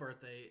because my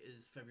birthday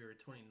is February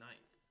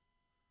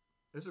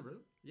 29th. Is it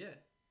really? Yeah.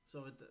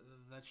 So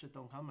that shit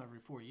don't come every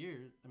 4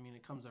 years. I mean,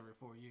 it comes every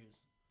 4 years.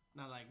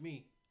 Not like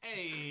me.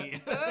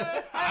 Hey!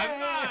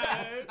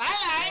 I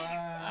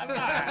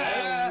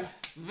like!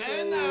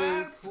 Very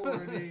nice!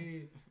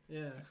 Corny.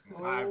 Yeah.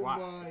 Oh my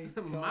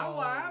god. My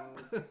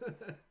wife!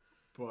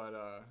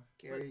 But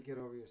Gary, get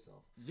over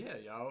yourself. Yeah,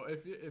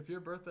 if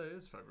your birthday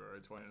is February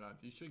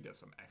 29th, you should get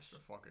some extra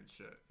fucking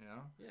shit,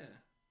 Yeah.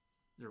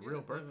 Your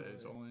real birthday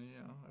is only,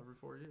 every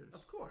 4 years.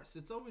 Of course.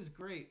 It's always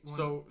great.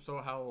 So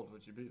how old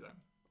would you be then?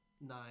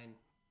 9.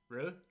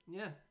 Really?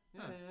 Yeah.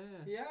 Yeah,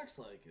 yeah. He acts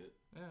like it.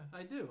 Yeah.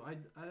 I do.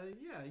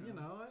 Yeah, you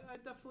know, I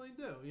definitely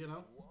do, you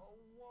know.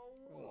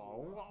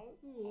 Whoa,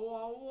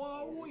 Wah,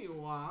 wah, wee,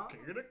 wah. King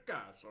of the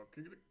castle.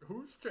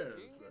 Whose chair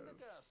is King in the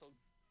this? castle.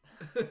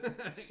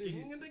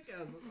 King of the Jesus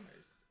castle.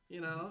 Christ.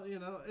 You know,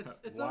 it's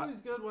What?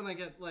 always good when I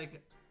get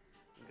like.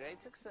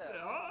 Great success.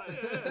 Oh,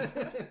 yeah.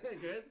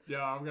 Good.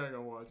 Yeah, I'm gonna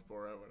go watch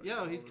Borat when I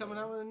Yo, get he's over coming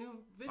there. out with a new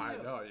video. I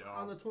know, yo.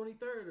 On the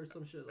 23rd or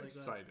some shit like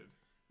Excited. that.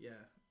 Yeah.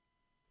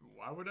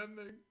 Why would I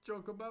make a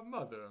joke about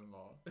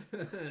mother-in-law?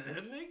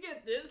 Let me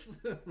get this.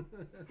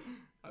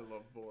 I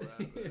love Borat,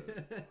 man.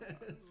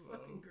 It's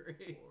fucking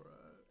great.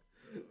 Borat.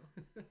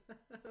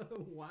 Yeah.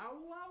 Wow,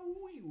 wow,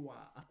 wee, wah.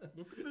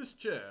 Look at this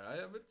chair. I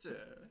have a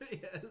chair.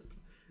 Yes,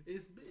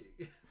 it's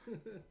big.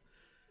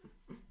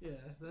 Yeah,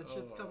 that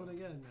shit's coming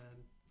again,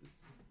 man.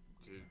 It's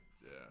Dude,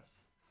 yes.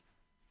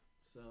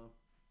 so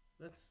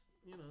that's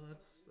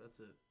that's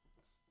it.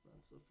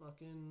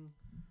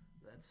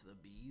 That's the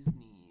bee's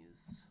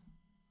knees.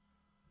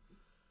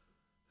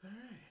 All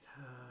right.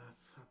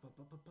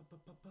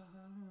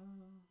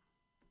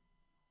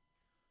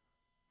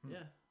 Yeah.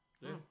 Yeah.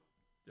 Hmm. Yeah.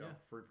 Yeah.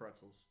 Free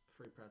pretzels.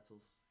 Free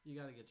pretzels. You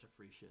gotta get your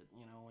free shit,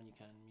 you know, when you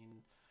can. I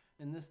mean,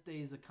 in this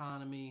day's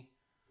economy,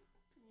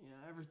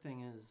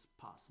 everything is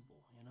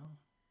possible, you know.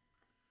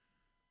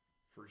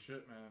 Free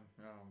shit, man.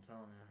 Yeah, I'm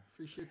telling you.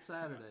 Free shit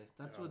Saturday.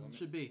 That's Yeah, what it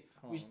should be.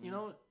 hold on, You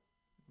know what?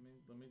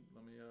 Let me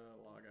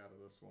log out of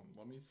this one.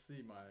 Let me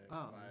see my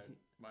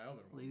my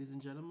other one. Ladies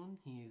and gentlemen,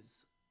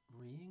 he's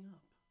reading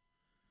up.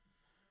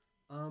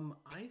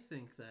 I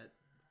think that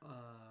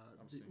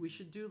we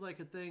should do like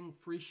a thing,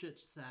 free shit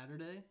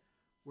Saturday,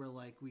 where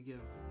like we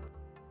give.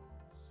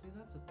 See,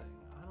 that's the thing.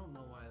 I don't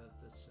know why that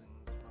this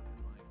thing's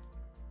fucking like.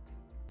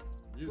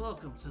 Music.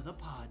 Welcome to the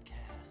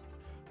podcast.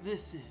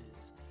 This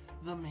is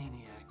the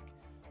Maniac,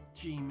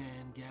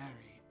 G-Man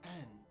Gary,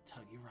 and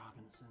Tuggy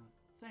Robinson.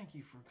 Thank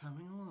you for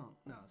coming along.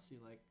 No, see,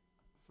 like,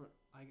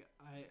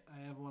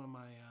 I have one of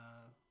my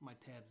my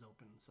tabs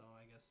open, so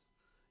I guess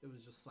it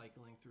was just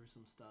cycling through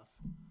some stuff.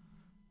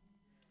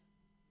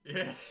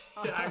 Yeah,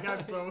 I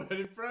got so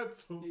many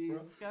pretzels, bro.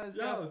 This guy's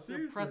Yo, got the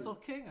seriously. Pretzel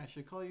King. I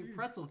should call you Dude.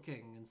 Pretzel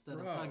King instead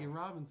of Bro. Tuggy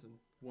Robinson.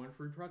 One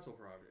free pretzel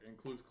product.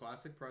 Includes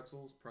classic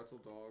pretzels, pretzel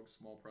dogs,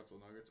 small pretzel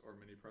nuggets, or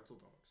mini pretzel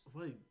dogs.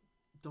 Wait,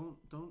 don't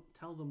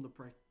tell them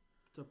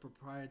the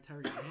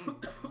proprietary name. You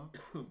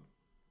know?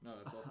 No,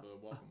 that's off the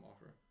welcome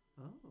offer.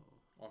 Oh.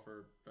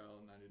 Offer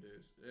valid 90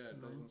 days. Yeah,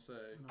 it doesn't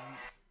say.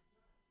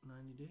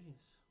 90 days.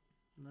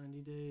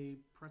 90-day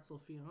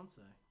pretzel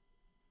fiance.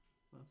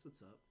 That's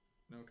what's up.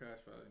 No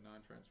cash value,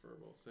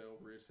 non-transferable. Sale,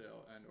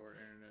 resale, and or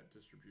internet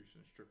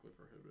distribution strictly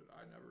prohibited.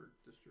 I never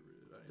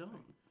distributed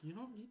anything. You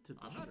don't need to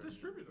distribute. I'm not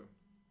distributing.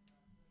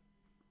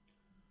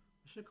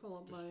 I should call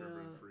up my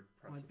Free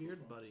my pretzel beard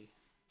coupons. buddy.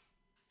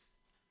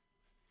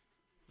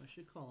 I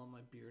should call up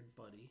my beard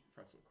buddy.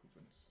 Pretzel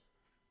coupons.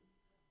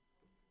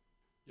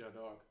 Yeah,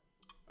 dog.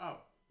 Oh.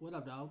 What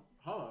up, dog?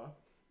 Hello.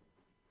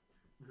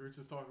 We were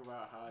just talking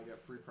about how I get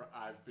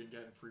I've been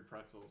getting free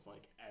pretzels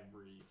like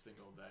every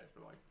single day for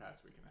like the past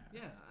week and a half.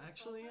 Yeah,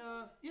 actually,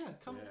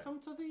 come Yeah. come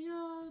to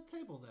the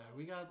table there.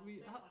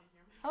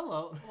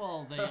 Hello.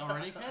 Well, they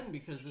already can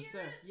because it's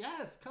there.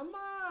 Yes, come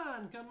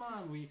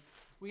on.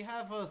 We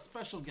have a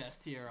special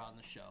guest here on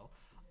the show.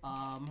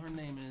 Her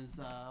name is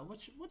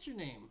what's your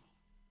name?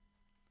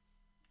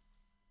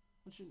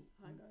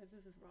 Hi guys,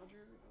 this is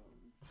Roger.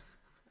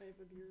 I have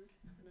a beard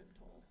and I'm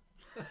tall.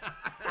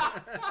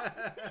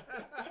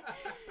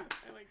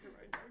 I like to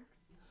write jokes.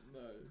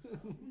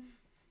 Nice.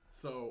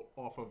 So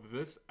off of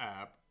this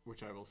app,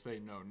 which I will say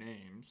no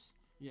names.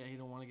 Yeah, you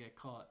don't want to get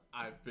caught.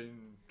 I've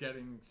been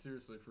getting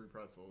seriously free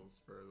pretzels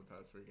for the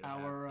past week and a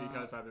half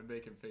because I've been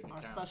making fake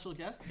accounts. Our special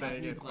guest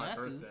saying new it's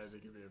glasses. my birthday, they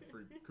give me a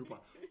free coupon.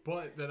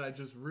 But then I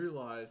just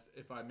realized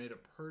if I made a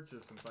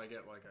purchase, since I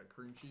get like a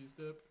cream cheese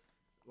dip,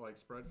 like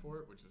spread for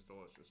it, which is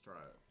delicious. Try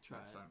it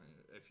next time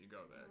if you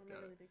go there. I'm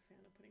a really big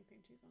fan of putting cream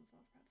cheese on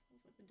soft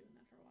pretzels. I've been doing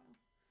that for a while.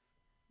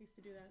 We used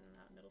to do that in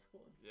middle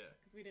school. Yeah.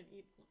 Because we didn't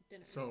eat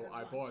dinner. So or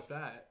I lunch. bought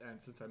that, and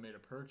since I made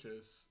a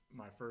purchase,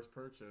 my first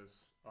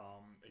purchase,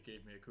 it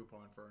gave me a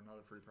coupon for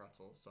another free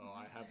pretzel. So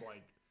I have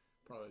like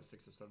probably 6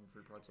 or 7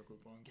 free pretzel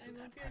coupons. I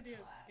love the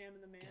idea of scamming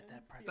the man. Get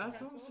that pretzel. That's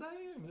what I'm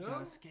saying, You yo.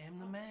 gotta scam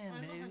the man,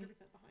 I'm baby.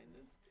 100% behind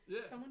this.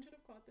 Yeah. Someone should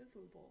have caught this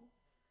loophole.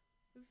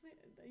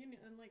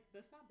 And like,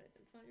 that's not it.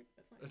 It's not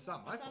It's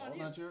not my fault.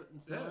 on you.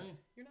 It's not on you.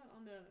 You're not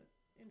on the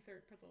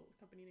insert pretzel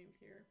company names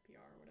here, PR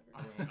or whatever.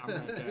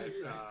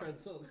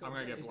 I'm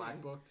gonna get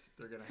black booked.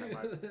 They're gonna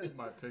have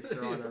my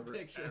picture on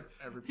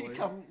every place.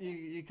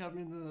 You come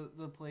in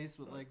the place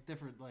with like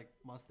different like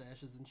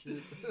mustaches and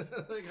shit.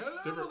 Like hello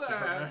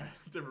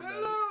Different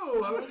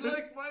hello, I would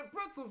like my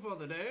pretzel for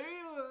the day.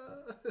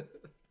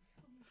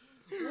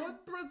 One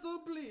pretzel,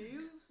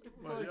 please.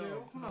 But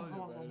yo, I'm telling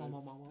you, man, You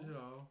it's, you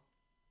know,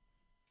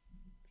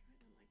 Try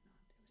to like not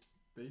do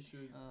it. they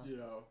should, you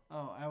know.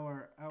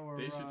 Our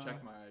They should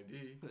check my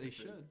ID. They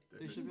should.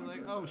 They it's should be my like,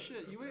 birthday. oh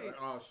shit, you ain't. Like,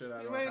 oh shit,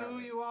 I You don't ain't have who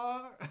it. you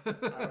are. I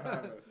don't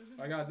have it.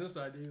 I got this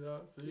ID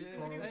though. See, Yeah,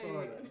 Carl hey.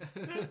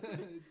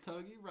 Sordo.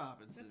 Tuggy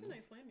Robinson. That's a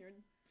nice lanyard.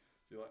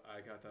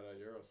 I got that at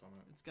Euro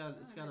Summit. It's got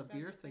a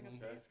beer thing thingy.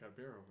 Yeah, it's got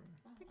beer over there.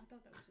 Oh, I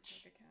thought that was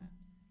just like a cat.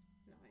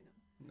 No, I know.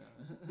 No,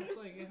 it's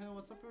like, hey,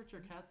 what's up with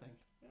your cat thing?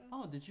 Yeah.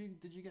 Oh, did you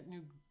get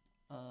new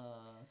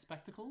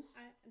spectacles?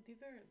 These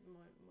are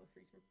my most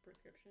recent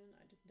prescription.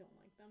 I just don't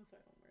like them, so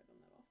I don't wear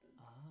them that often.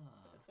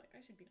 But it's like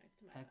I should be nice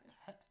to my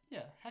eyes.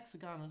 Yeah,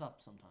 hexagon it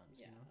up sometimes.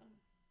 Yeah. You know?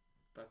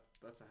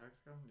 That's a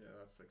hexagon? Yeah,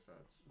 that's 6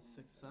 sides.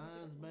 6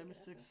 sides, baby,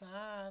 6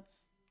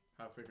 sides.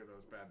 How thick are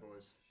those bad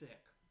boys?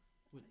 Thick.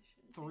 With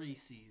 3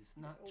 C's,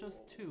 not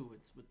just 2.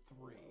 It's with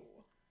 3.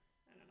 Whoa.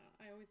 I don't know.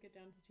 I always get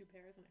down to 2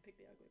 pairs, and I pick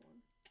the ugly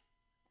one.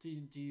 Do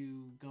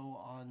you go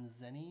on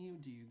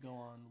Zenny? Do you go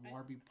on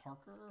Warby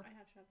Parker? I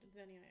have shopped at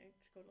Zenny. I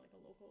go to like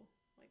a local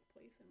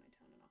place in my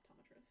town, an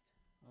optometrist.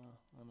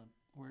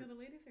 Where? The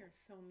ladies there are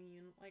so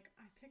mean. Like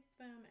I picked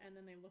them, and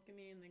then they look at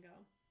me and they go.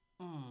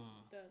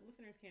 The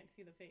listeners can't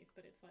see the face,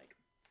 but it's like,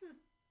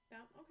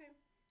 that okay.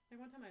 Like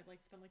one time I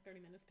spent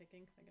 30 minutes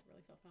picking because I get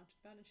really self-conscious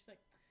about it. And she's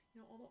like,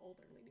 all the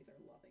older ladies are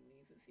loving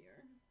these this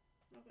year. And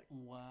I was like,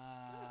 wow.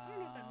 I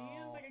don't know what that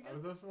means. Like I guess.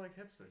 Those are like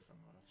hipster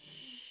sunglasses.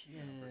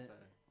 Shit. Per se.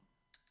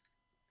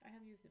 I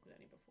have used it with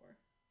any before.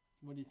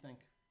 What do you think?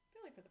 I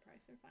feel like for the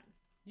price, they're fine.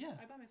 Yeah.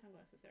 I buy my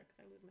sunglasses there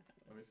because I lose my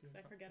sunglasses. Let me see.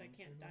 Because I forget I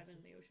can't dive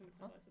into the ocean with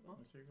sunglasses on.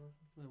 Let me see your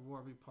glasses. The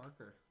Warby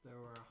Parker. They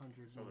were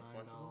 $109. So they're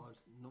flexible?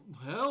 No,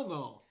 hell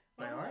no.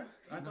 They are?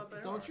 I thought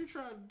they Don't are. you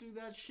try to do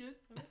that shit.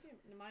 Let me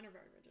see. Mine are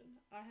very rigid.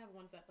 I have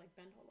ones that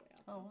bend all the way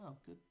out. Oh wow,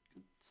 good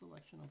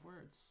selection of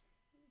words.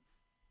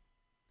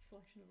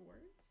 Selection of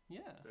words?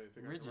 Yeah. They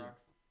take rigid.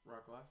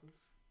 Rock glasses?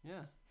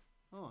 Yeah.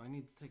 Oh, I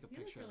need to take a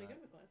picture of that. You look really of that.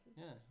 good with glasses.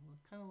 Yeah, well,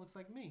 it kind of looks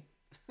like me.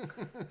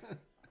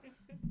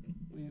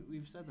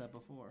 We've said that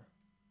before.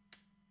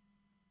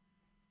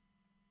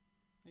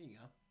 There you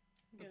go.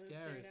 That's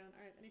Gary. All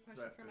right. Any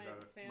questions for my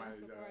fans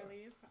before I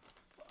leave?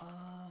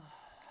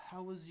 How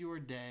was your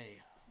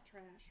day?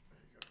 Trash. There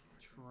you go.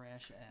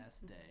 Trash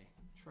ass day.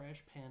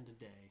 Trash panda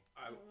day.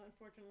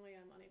 Unfortunately,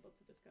 I'm unable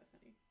to discuss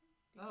any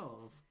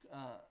details.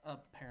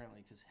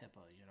 Apparently because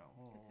HIPAA,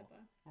 Because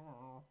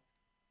HIPAA.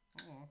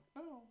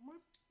 Oh,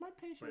 my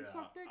patient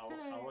sucked dick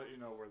today. I'll let you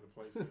know where the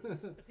place is.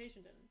 The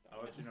patient didn't.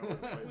 I'll let you know where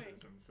the place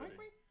is in the city.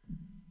 Wait.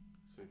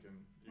 So you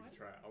can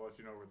try it. I'll let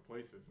you know where the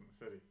place is in the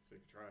city so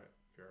you can try it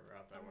if you're ever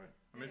out that way.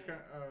 I mean, it's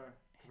kind of,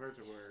 compared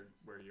to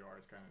where you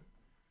are, it's kind of...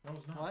 No,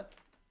 it's not.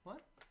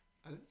 What?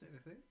 I didn't say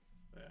anything.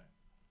 Yeah.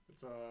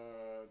 It's,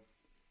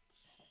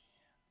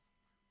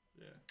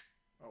 yeah.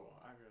 Oh,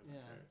 well, I really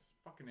don't care. It's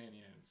fucking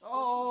Annie Ann's.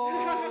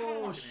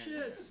 Oh, shit.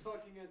 This is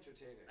fucking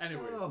entertaining.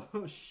 Anyways.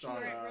 Oh, shit.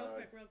 Alright,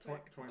 real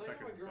quick.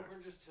 22nd my and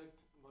girlfriend 6th. just took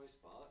my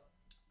spot.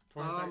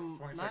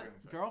 22nd not and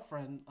 6th.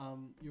 girlfriend,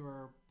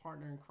 your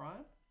partner in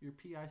crime? Your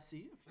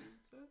PIC, if you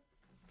would say?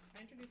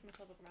 I introduced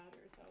myself as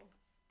Roger, so...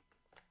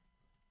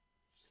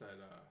 She said,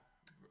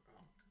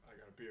 I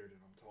got a beard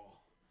and I'm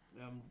tall.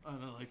 I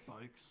don't like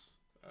bikes.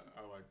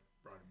 I like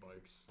riding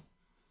bikes.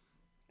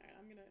 Alright,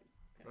 I'm gonna...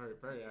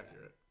 Very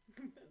accurate.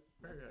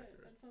 Very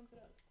accurate. That sums it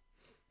up.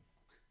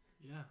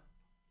 Yeah.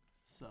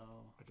 So...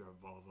 I drive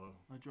a Volvo.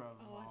 I drive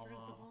a Volvo.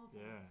 Volvo.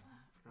 Yeah.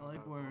 I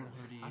like wearing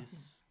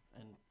hoodies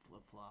and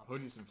flip-flops.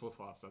 Hoodies and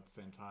flip-flops at the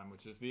same time,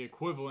 which is the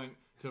equivalent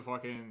to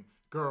fucking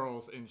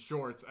girls in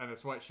shorts and a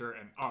sweatshirt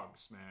and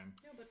Uggs, man.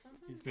 Yeah, but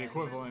sometimes... It's the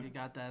equivalent. You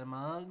got that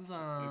Uggs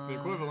on. It's the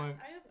equivalent.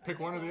 Pick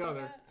one or the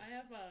other. I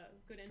have a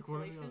good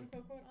insulation,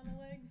 quote, on the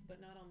legs, but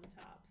not on the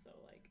top. So,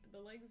 the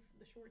legs,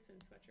 the shorts and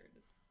sweatshirt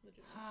is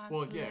legitimate.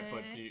 Well, yeah,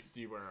 but do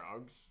you wear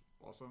Uggs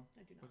also?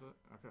 I do not. With it?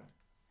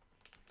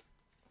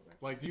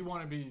 Okay. Do you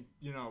want to be,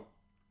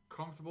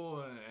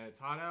 comfortable and it's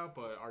hot out,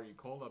 but are you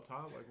cold up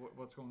top?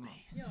 What's going on?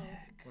 Yo,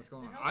 what's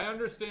going on? I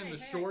understand the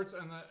shorts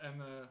and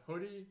the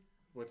hoodie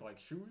with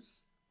shoes,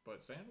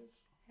 but sandals?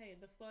 Hey,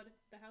 the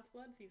house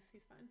floods,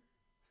 he's fine.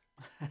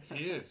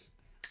 He is.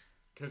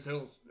 Because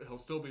he'll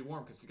still be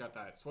warm because he's got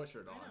that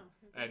sweatshirt on. I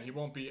know. And he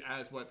won't be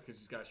as wet because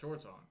he's got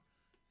shorts on.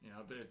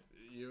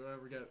 You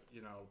ever get,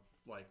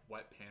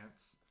 wet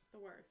pants? The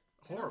worst.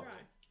 Horrible.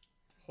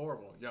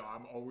 Horrible. Yo,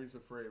 I'm always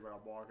afraid when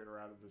I'm walking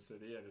around in the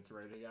city and it's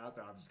raining out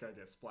that I'm just going to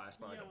get splashed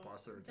by a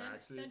bus or a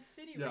taxi. That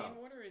city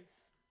rainwater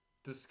is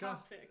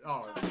disgusting.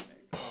 Toxic.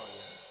 Oh, yeah.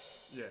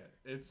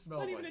 Yeah, it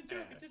smells like ass. Not even a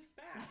joke, it's just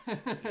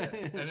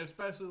fact. Yeah. And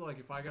especially,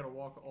 if I got to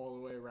walk all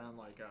the way around,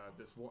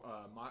 this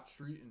Mott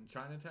Street in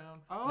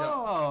Chinatown.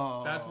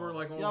 Oh. Yeah, that's where,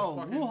 all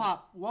the fucking...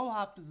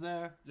 Wohop is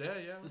there.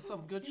 Yeah. There's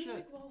some good shit.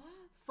 Like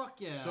Wohop?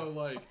 Fuck yeah. So,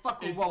 I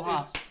fuck with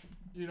Wohop.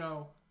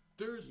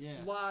 There's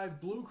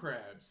live blue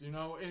crabs,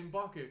 in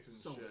buckets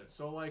and shit.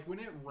 So when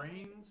it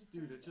rains,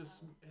 dude, it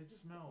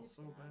smells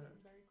so bad.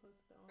 Very close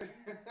to the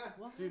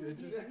What? Dude, it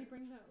just... He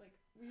brings out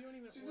we don't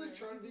even. She's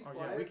trying to be quiet,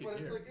 yeah, we can but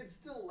hear. it's it's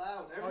still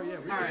loud. Oh yeah,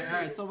 all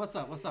right. So what's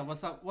up with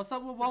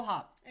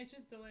Wohop? It's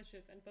just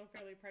delicious and so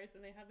fairly priced,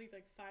 and they have these $5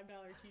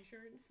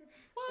 T-shirts.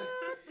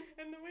 What?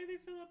 And the way they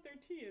fill up their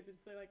tea is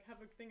they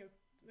have a thing of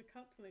the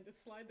cups, and they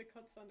just slide the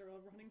cups under a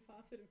running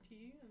faucet of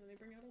tea, and then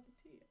they bring out all the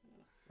tea. I don't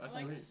know. That's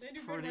they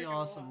do pretty good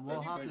awesome.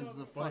 Wohop is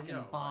the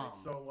fucking bomb.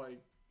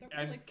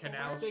 And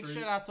Canal Street. Big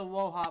shout out to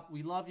Wohop.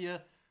 We love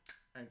you.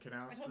 and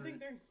Canal I Street. don't think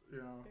they're You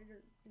know.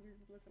 your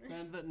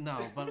listeners.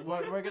 No, but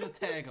we're gonna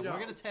tag them. Yo, We're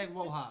gonna tag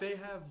Woha. They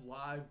have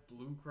live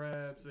blue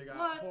crabs. They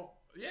got What?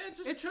 Yeah,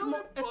 just It's chill in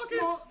small. It's buckets.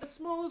 small. It's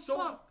small as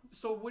fuck.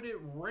 So when it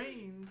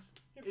rains,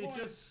 Your it point.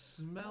 just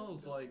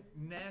smells like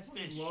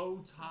nasty Fish.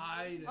 low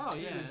tide. Oh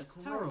yeah, it's it's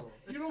gross. terrible. You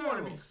It's don't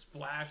terrible. want to be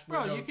splashed Bro,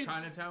 with no you could-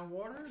 Chinatown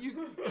water. No.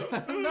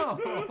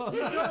 You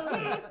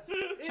don't.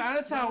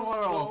 Chinatown smells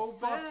water will so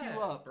fuck bad,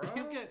 you up. bro.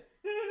 You get.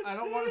 I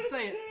don't want to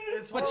say it,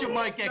 It's but you horrible.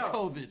 might get No,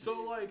 COVID.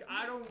 So like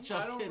I don't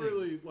Kidding.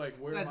 really like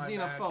wear That's my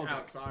xenophobic. mask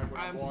outside when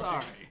I'm I'm walking.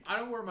 sorry. I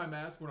don't wear my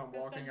mask when I'm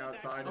walking That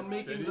is outside actually in I'm the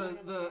making city.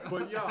 the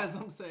But yeah, as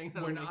I'm saying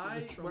that. When I'm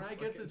making the when I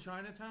get to fucking-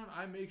 Chinatown,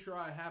 I make sure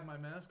I have my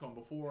mask on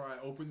before I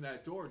open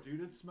that door, dude.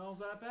 It smells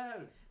that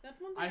bad.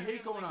 That's one thing I hate really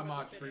going like on about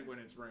Mott the Street city. when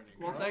it's raining.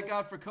 Well, bro. thank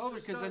God for COVID,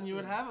 because then you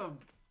would disgusting. have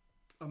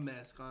a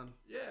mask on.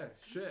 Yeah,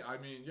 shit. I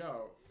mean,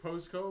 yo,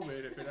 post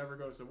COVID, if it ever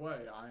goes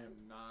away, I am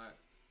not.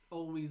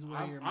 Always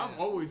wear your mask. I'm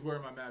always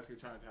wearing my mask in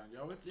Chinatown,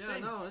 yo. It stinks. Yeah,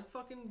 no, it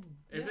fucking.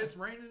 If yeah. it's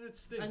raining, it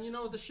stinks. And you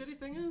know what the shitty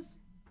thing is?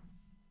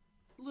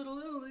 Little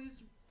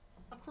Italy's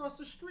across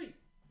the street.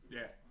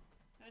 Yeah.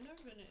 I've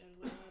never been to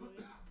Italy.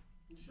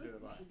 You Neither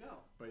have I. should go.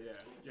 But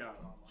yeah,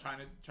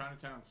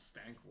 Chinatown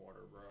stank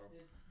water, bro.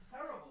 It's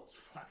terrible. It's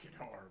fucking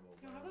horrible,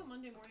 Yo, bro. how about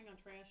Monday morning on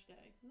trash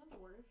day? Isn't that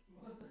the worst?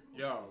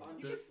 Yo,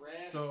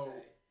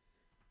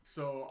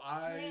 so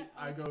I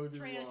go to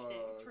trash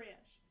day. Trash.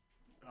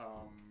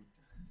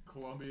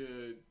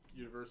 Columbia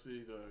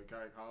University, the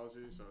Guy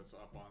Ecology, so it's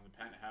up on the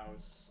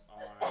penthouse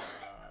on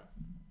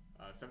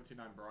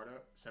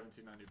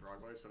 1790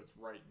 Broadway, so it's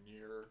right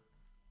near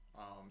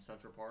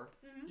Central Park.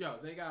 Mm-hmm. Yo,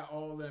 they got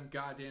all them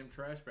goddamn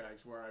trash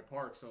bags where I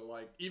park, so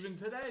like even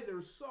today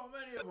there's so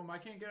many of them I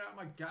can't get out of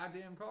my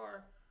goddamn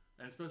car,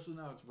 and especially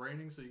now it's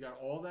raining, so you got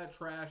all that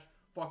trash,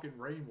 fucking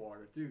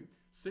rainwater, dude.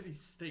 City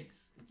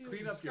stinks.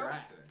 Clean up your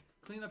act.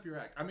 Clean up your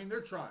act. I mean, they're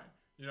trying.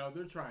 You know,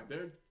 they're trying.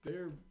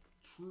 They're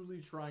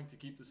truly trying to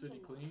keep the city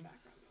clean.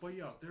 But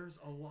yo, there's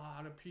a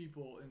lot of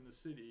people in the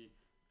city,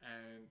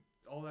 and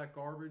all that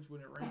garbage when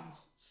it rains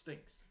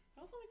stinks.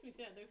 It also makes me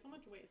sad. There's so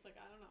much waste. Like,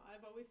 I don't know.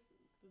 I've always.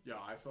 Yeah,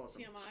 I saw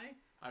some. TMI.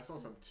 I saw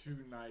some two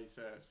nice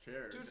ass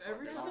chairs. Dude,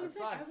 every fucking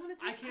time on the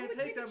side. I can't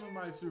take them in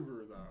my chair home.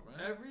 Subaru though,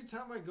 man. Every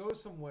time I go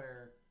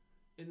somewhere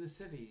in the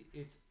city,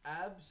 it's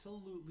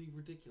absolutely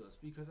ridiculous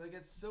because I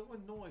get so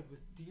annoyed with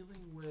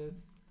dealing with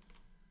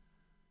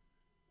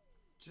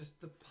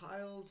just the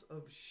piles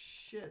of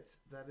shit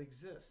that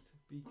exist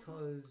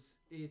because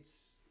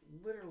it's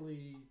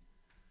literally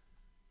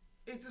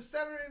it's a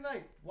Saturday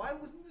night. Why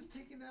wasn't this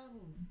taken out on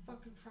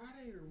fucking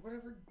Friday or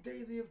whatever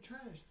day they have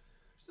trash?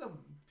 Just a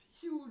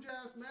huge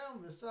ass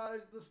mound the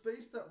size of the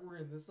space that we're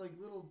in. This like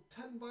little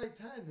 10 by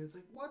 10. It's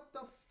like what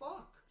the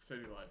fuck?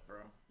 City life, bro.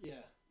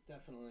 Yeah,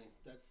 definitely.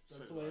 That's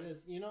City the way it life.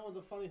 is. You know,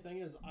 the funny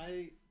thing is,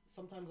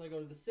 sometimes I go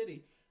to the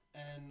city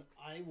and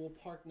I will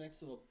park next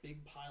to a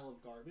big pile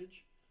of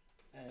garbage,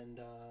 and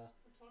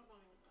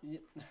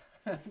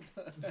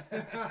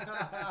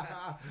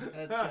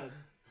that's good.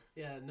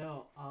 Yeah,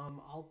 no.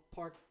 I'll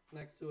park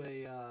next to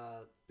a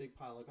big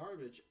pile of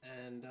garbage,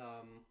 and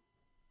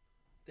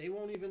they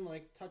won't even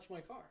like touch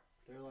my car.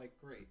 They're like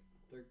great.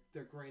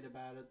 They're great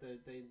about it.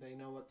 They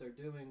know what they're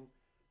doing.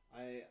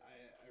 I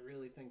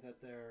really think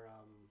that they're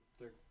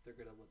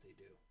good at what they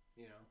do.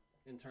 You know,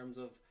 in terms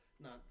of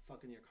not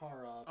fucking your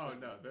car up. Oh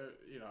and- no, they're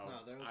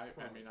they're I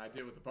pros, mean I bro.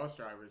 deal with the bus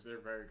drivers. They're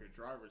very good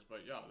drivers,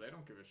 but yo, they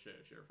don't give a shit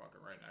if you're fucking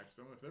right next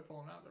to them. If they're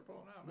pulling out, they're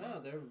pulling out, man. No,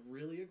 they're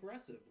really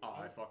aggressive. Oh,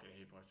 I fucking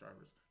hate bus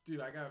drivers,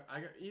 dude. I got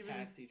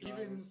Taxi even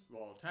drivers.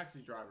 well taxi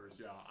drivers.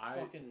 Yeah,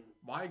 fucking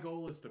my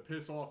goal is to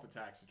piss off the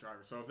taxi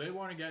driver. So if they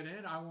want to get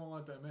in, I won't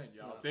let them in.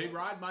 Yo, No, if they fuck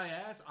ride my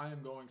ass, I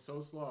am going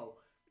so slow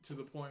to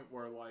the point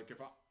where like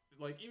if I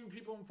like even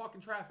people in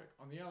fucking traffic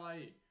on the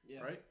LIE,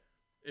 yeah. right?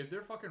 If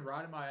they're fucking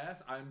riding my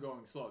ass, I'm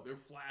going slow. They're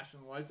flashing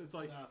lights. It's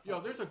like, Nah, yo,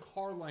 fuck there's a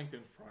car length in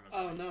front of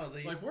Oh me.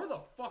 no, Like, where the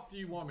fuck do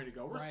you want me to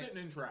go? We're Right. sitting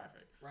in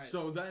traffic. Right.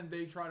 So then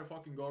they try to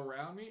fucking go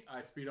around me.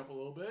 I speed up a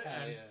little bit,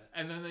 Hell and yeah.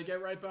 and then they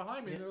get right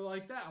behind me, and Yeah. they're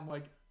like that. I'm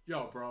like,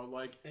 yo, bro,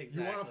 like, you want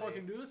Exactly. to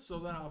fucking do this? So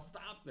then I'll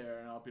stop there,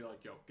 and I'll be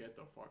like, yo, get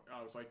the fuck.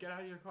 I was like, get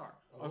out of your car.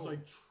 I was Oh. like,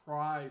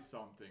 try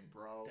something,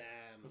 bro. I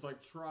Damn. was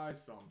like, try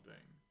something.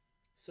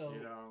 So You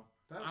know?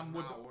 That's I'm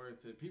not with-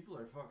 worth it. People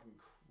are fucking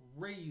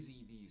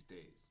crazy these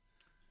days.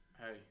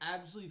 Hey,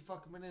 Absolutely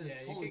fucking bananas.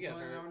 Yeah, you Pulling could get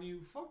gun hurt. on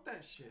you. Fuck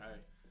that shit. hey.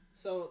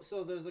 So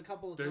there's a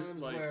couple of There-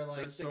 times like, where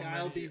like there's the so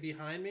guy will be many-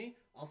 behind me.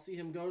 I'll see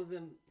him go to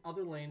the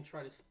other lane,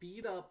 try to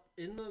speed up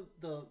in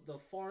the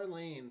far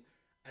lane,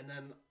 and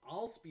then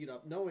I'll speed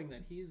up knowing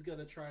that he's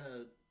gonna try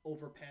to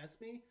overpass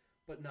me.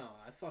 But no,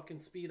 I fucking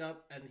speed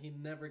up and he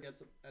never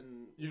gets.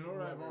 And You know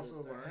what I've whoever it is,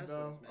 also they're learned though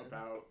assholes, man.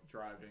 about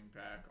driving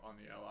back on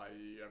the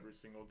LIE every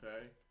single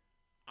day?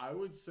 I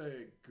would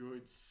say a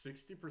good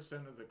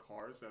 60% of the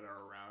cars that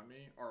are around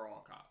me are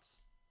all cops.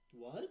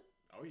 What?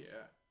 Oh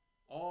yeah.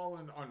 All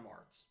in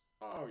unmarked.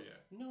 Oh yeah.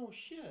 No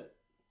shit.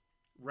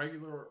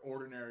 Regular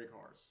ordinary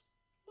cars.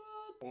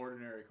 What?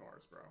 Ordinary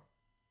cars, bro.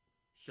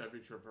 Chevy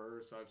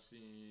Traverse I've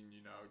seen,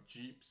 you know,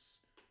 Jeeps,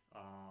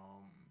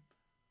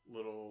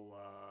 little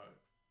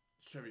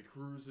Chevy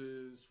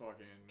Cruises,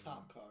 fucking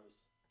Cop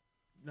cars.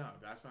 No,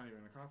 that's not even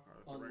a cop car.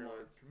 That's a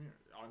regular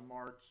community.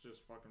 Unmarked,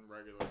 just fucking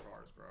regular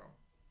cars, bro.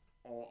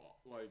 All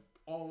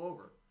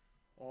over,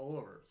 all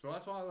over. So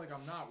that's why like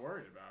I'm not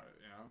worried about it,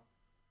 you know,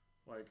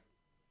 like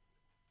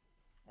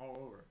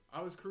all over.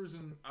 I was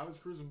cruising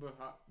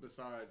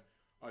beside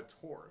a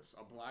Taurus,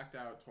 a blacked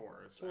out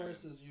Taurus.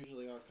 Taurus is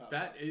usually our cop.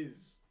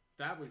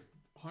 That was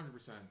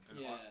 100%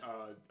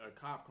 a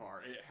cop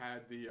car. It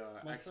had the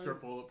extra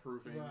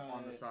bulletproofing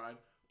on the side.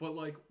 But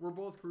like we're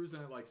both cruising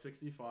at like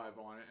 65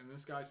 on it, and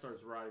this guy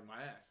starts riding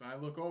my ass. And I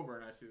look over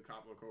and I see the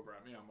cop look over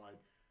at me. I'm like,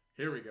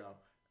 here we go.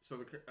 So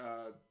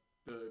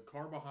the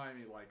car behind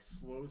me like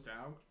slows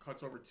down,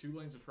 cuts over 2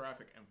 lanes of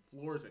traffic, and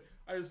floors it.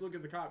 I just look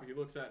at the cop. He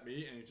looks at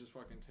me and he just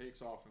fucking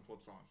takes off and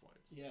flips on his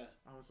lights. Yeah.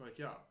 I was like,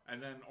 yo.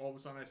 And then all of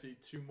a sudden I see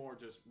 2 more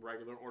just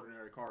regular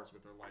ordinary cars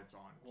with their lights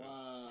on, just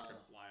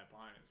fucking fly up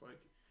behind. It's like,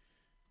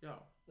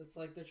 yo. It's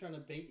like they're trying to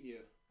bait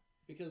you.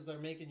 Because they're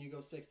making you go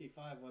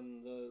 65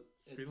 when the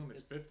speed limit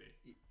is 50.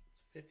 It's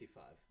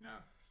 55. No.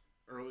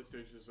 Early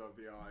stages of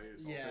the LIE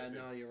is all 50. Yeah,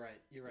 no, you're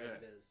right. You're right,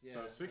 it is. Yeah,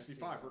 so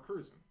 65, we're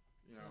cruising.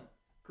 You know,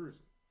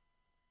 cruising.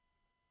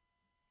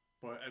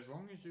 But as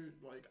long as you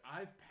like,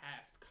 I've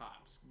passed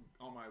cops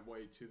on my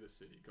way to the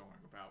city going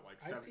about like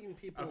 70, I've seen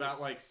people about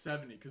like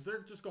 70 because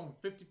they're just going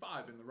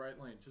 55 in the right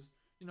lane, just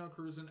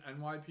cruising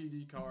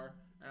NYPD car,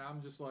 and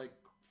I'm just like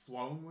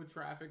flowing with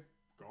traffic,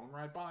 going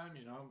right by them,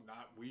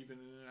 not weaving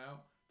in and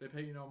out. They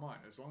pay you no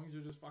mind as long as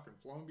you're just fucking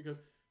flowing because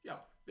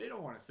they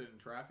don't want to sit in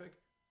traffic.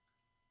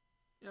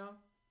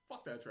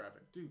 Fuck that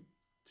traffic, dude.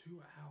 2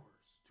 hours.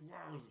 2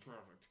 hours of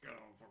traffic to get out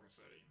of the fucking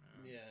city,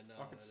 man. Yeah,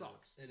 no, fucking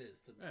sucks. It is.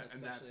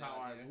 And that's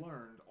how I've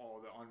learned all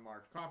the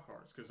unmarked cop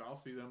cars, because I'll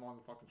see them on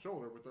the fucking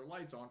shoulder with their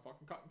lights on,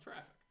 fucking cutting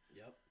traffic.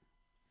 Yep.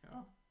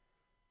 Yeah.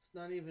 It's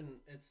not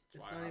even. It's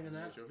not even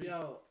that.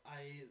 Yo,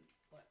 I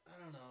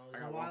don't know.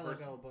 It was a while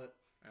ago, but.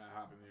 And I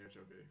hop in the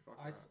HOV.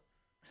 Fuck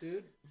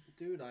that.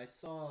 Dude, I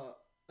saw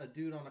a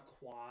dude on a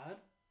quad,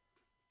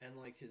 and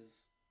like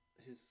his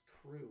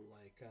crew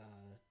like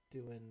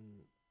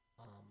doing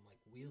like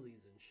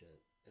wheelies and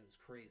shit. It was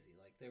crazy.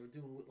 Like they were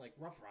doing like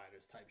Rough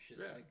Riders type shit.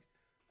 Yeah.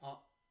 Like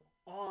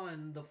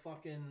on the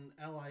fucking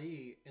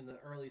LIE in the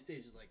early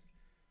stages, like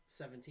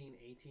 17,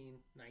 18,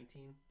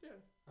 19. Yeah.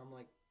 I'm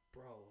like,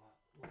 bro,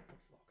 what the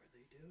fuck are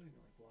they doing?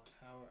 Like what?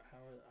 How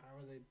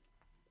are they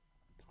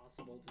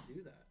possible to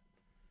do that?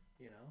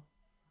 You know?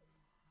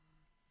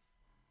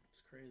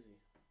 It's crazy.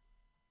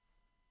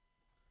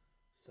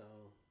 So,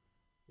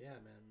 yeah,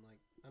 man.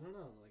 Like I don't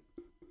know. Like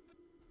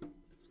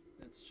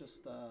it's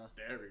just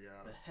There we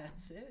go.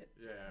 That's it.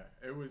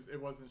 Yeah, it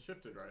wasn't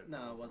shifted right.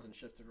 No, it wasn't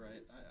shifted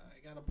right.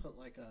 I gotta put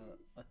like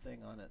a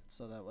thing on it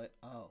so that way.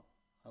 Oh,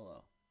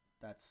 hello.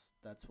 That's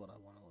what I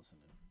want to listen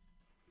to.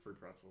 Free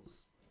pretzels,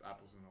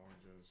 apples and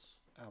oranges.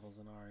 Apples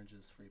and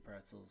oranges, free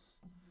pretzels.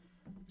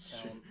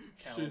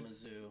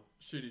 Kalamazoo.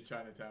 Shitty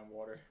Chinatown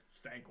water.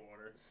 Stank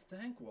water.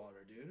 Stank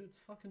water, dude. It's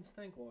fucking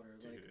stank water.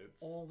 Dude, like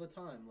it's... all the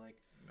time. Like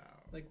no.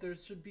 Like there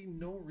should be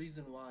no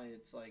reason why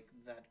it's like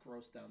that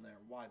gross down there.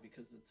 Why?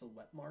 Because it's a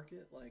wet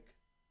market? Like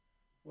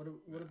what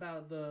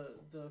about the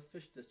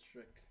fish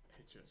district?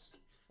 It just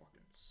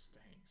fucking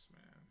stinks,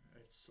 man.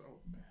 It's so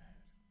bad.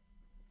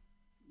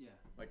 Yeah.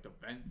 Like the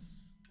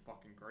vents,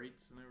 fucking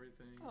grates and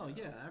everything. Oh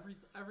yeah,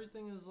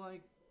 everything is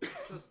like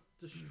just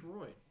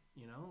destroyed.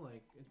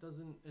 Like it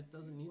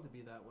doesn't need to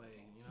be that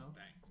way.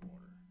 Stank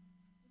water.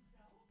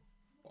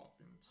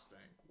 Fucking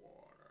stank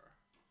water.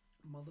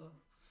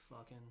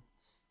 Motherfucking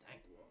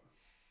stank water.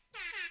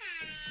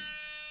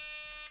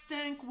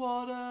 Stank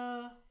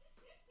water.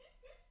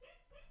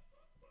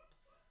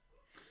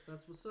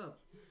 That's what's up.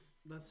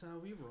 That's how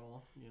we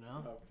roll.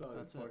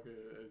 That's it.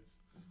 It's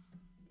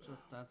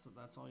just that's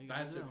all you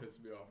gotta do. That shit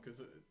pissed me off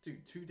because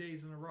dude, 2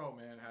 days in a row,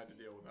 man, had to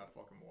deal with that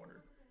fucking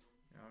water.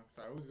 Because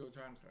I always go to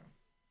Chinatown.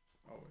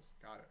 Always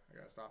got it. I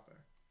gotta stop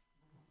there.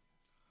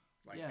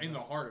 Like in the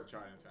heart of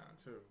Chinatown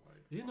too.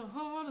 Like in the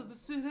heart of the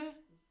city.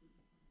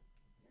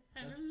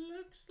 And it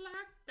looks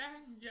like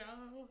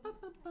Daniel.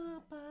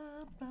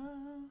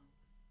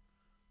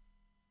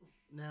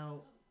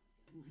 Now,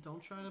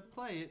 don't try to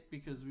play it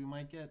because we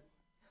might get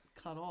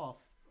cut off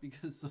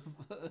because of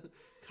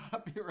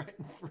copyright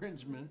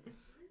infringement.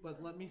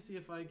 But let me see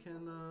if I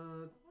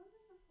can.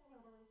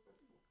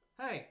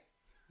 Hey!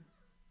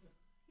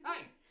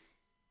 Hey!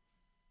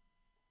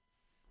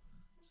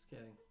 Just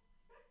kidding.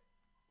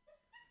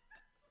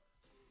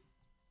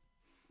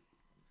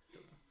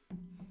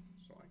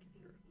 So I can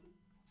hear it.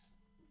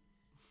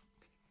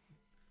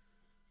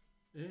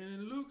 And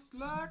it looks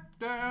like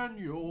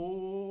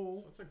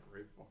Daniel. That's a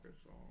great fucking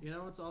song.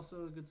 It's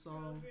also a good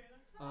song.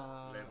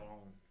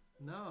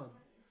 No,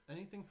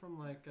 anything from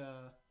like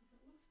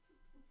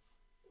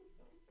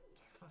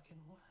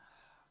fucking what?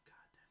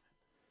 God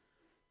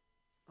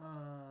damn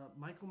it.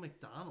 Michael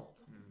McDonald.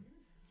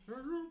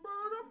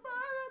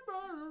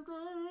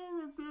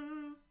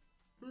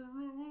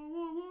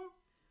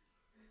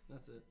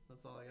 That's it.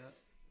 That's all I got.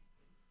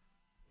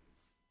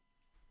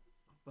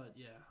 But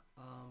yeah,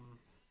 damn,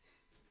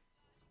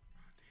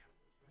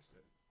 missed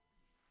it.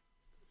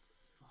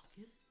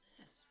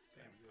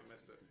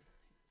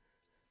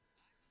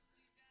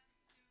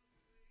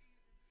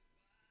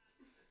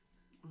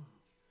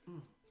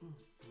 What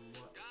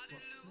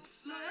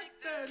looks like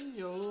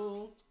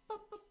Daniel. Ba,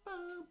 ba, ba,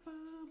 ba,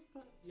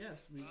 ba.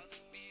 Yes, we.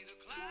 Must be the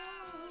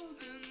clouds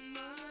in my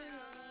eyes.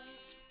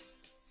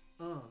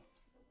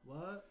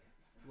 What?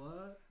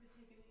 What?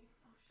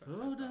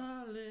 Oh,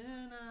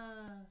 darling,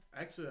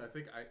 Actually, I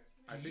think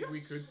we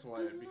could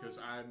play it because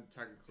I'm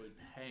technically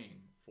paying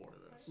for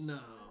this. No.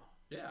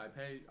 Yeah,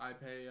 I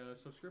pay a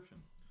subscription.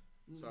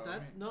 So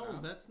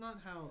that's not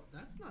how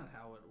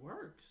it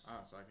works.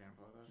 Ah, so I can't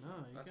play that shit. No,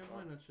 you That's can't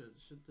play that shit.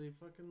 They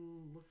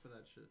fucking look for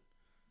that shit.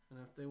 And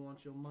if they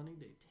want your money,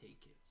 they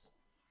take it.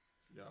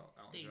 Yo,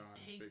 Elton They John,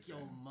 take big your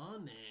fan.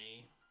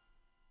 money.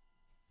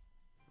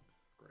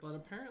 Great But song.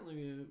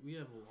 apparently we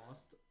have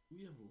lost a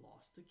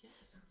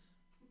guest.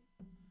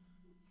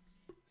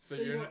 So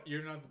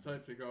you're not the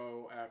type to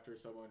go after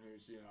someone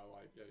who's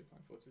like you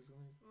playing footsie with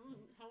me?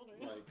 How old are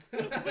you? Like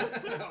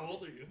How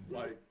old are you?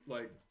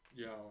 like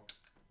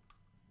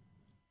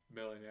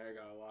millionaire,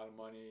 got a lot of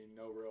money,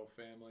 no real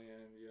family,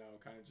 and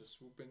kind of just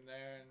swoop in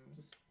there and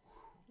just.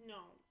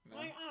 No. No?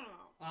 Like, I don't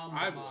know. I'm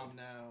I the mom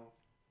would. now.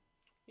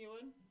 You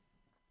would?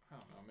 I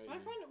don't know, maybe. My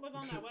friend was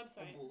on that Just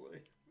website. a boy.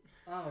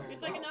 Oh.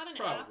 It's like not an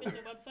app, Probably. it's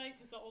a website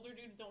because the older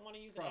dudes don't want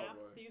to use an app.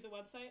 Probably. They use a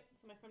website.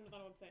 So my friend was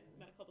on a website and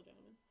met a couple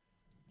gentlemen.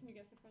 Can you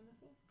guess what friend this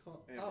was?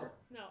 Amber.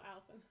 No,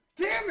 Allison.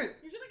 Damn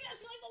it! You should have guessed.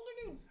 She likes older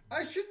dudes.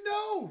 I should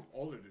know.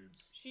 Older dudes.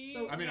 She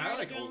So- I mean, I married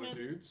a like older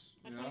gentleman. dudes.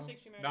 At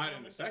 26, she married a Not in gentleman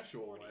a who was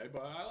sexual 40. way,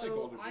 but I like So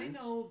older dudes. I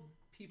know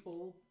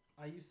people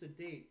I used to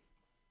date.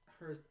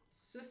 Her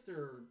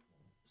sister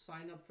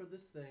signed up for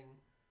this thing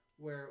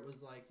where it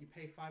was like you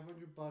pay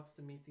 $500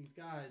 to meet these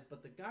guys,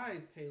 but the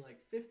guys pay like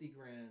 50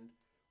 grand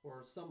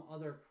or some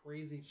other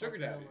crazy Sugar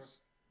fucking daddies. number.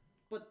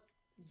 But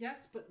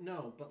yes, but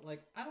no. But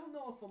like I don't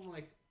know if I'm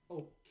like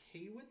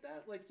okay with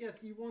that. Like yes,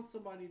 you want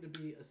somebody to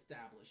be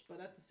established, but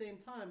at the same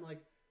time,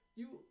 like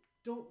you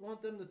don't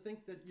want them to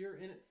think that you're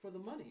in it for the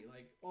money.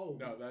 Like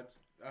No, that's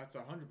 100%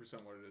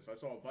 what it is. I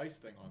saw a Vice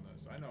thing on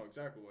this. I know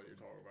exactly what you're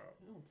talking about.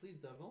 Oh, please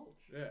divulge.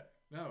 Yeah.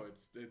 No,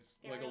 it's like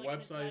a Gary, like, in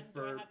his website head,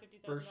 do I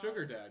for have $50,000?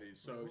 sugar daddies.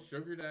 So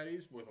sugar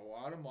daddies with a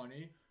lot of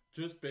money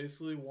just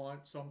basically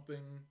want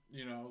something,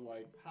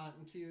 like Hot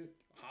and cute.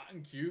 hot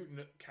and cute,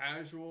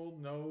 casual,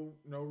 no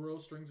real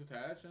strings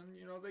attached, and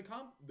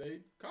they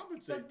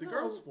compensate But the no,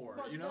 girls for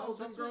but it. no,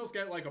 Some this girls was-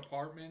 get like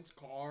apartments,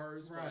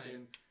 cars, Right.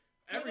 fucking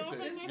But everything.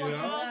 also, This my wasn't friend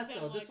that Allison,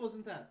 though. like- This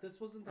wasn't that. This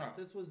wasn't that. Oh.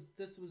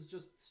 This was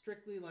just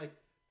strictly like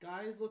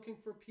guys looking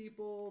for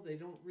people. They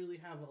don't really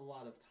have a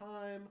lot of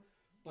time,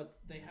 but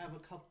they have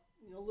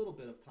a little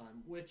bit of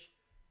time, which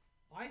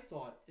I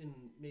thought in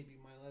maybe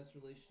my last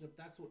relationship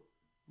that's what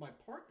my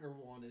partner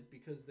wanted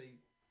because they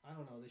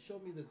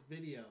showed me this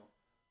video.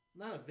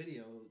 Not a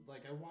video,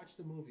 like I watched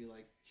a movie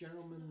like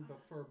Gentlemen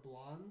Prefer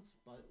Blondes,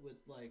 but with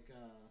like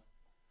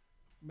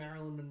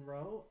Marilyn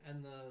Monroe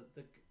and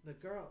the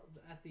girl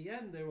at the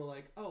end they were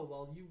like, "Oh,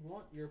 well, you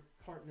want your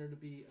partner to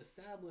be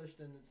established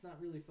and it's not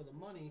really for the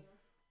money.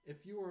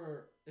 If you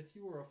were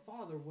a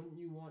father, wouldn't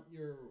you want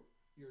your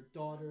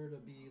daughter to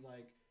be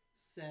like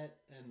set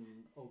and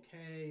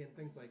okay and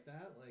things like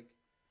that?" Like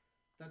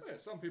that's Yeah,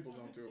 some people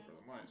don't do it for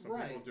the money. Some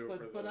right, people do it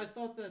for but the. I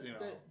thought that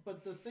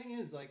but the thing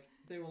is like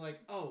they were like,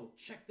 "Oh,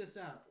 check this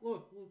out.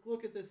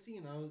 Look at this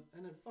scene."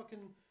 And it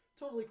fucking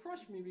totally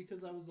crushed me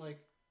because I was like,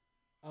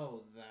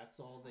 "Oh, that's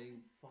all they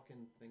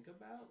fucking think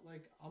about?"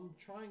 Like I'm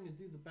trying to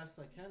do the best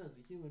I can as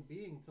a human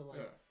being to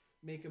like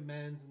make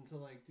amends and to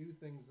like do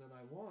things that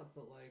I want,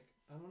 but like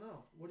I don't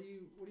know. What do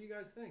you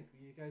guys think?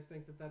 Do you guys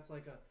think that that's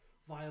like a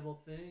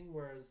viable thing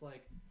whereas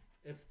like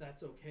if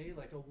that's okay,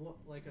 like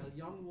a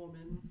young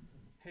woman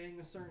paying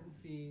a certain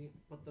fee,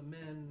 but the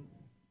men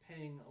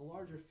paying a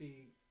larger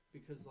fee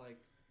because like,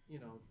 I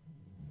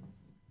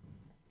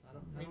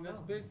don't That's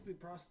know. basically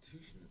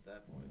prostitution at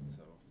that point.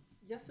 So.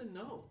 Yes and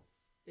no.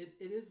 It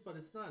is, but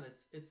it's not.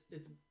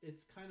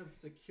 It's kind of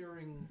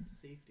securing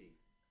safety.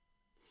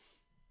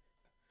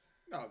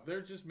 No,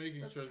 they're just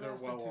making That's sure they're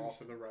well off prostitution.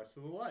 for the rest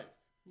of the life.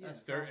 Yeah.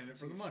 They're in it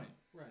for the money.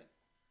 Right.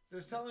 They're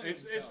selling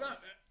It's themselves. not.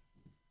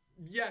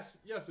 Yes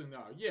and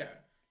no. Yeah,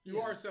 you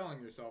Yeah. are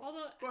selling yourself.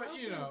 Although But,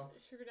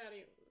 Allison's sugar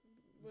daddy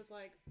was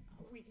like,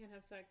 we can't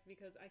have sex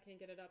because I can't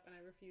get it up and I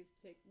refuse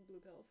to take blue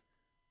pills.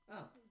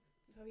 Oh.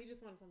 So he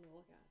just wanted something to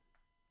look at.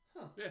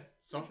 Huh. Yeah,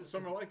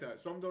 some are like that.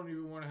 Some don't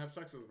even want to have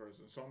sex with a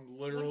person. Some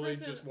literally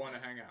just want to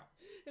hang out.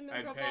 And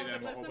And pay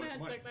them a whole bunch of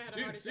money. I had a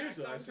Dude, heart attack,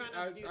 seriously, so I'm trying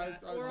not to do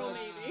that. I Oral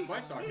saw maybe.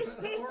 Vice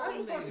documentary. Oral That's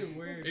maybe. fucking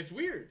weird. It's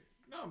weird.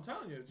 No, I'm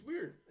telling you, it's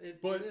weird.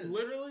 It But is.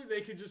 literally,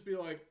 they could just be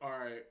like, "All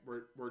right,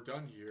 we're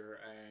done here,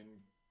 and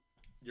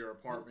your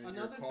apartment,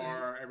 your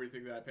car,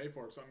 everything that I paid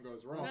for, if something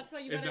goes wrong, That's why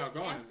you is now gotta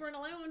gone." ask for an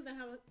allowance and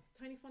have a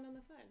tiny fund on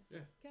the side. Yeah.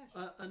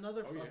 Cash.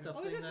 Another fucked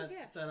up thing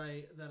that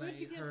I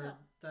heard tell?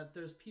 that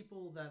there's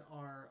people that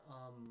are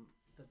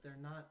that they're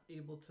not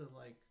able to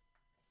like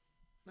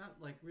not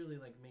like really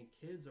like make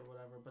kids or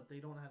whatever, but they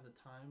don't have the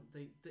time.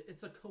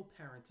 It's a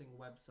co-parenting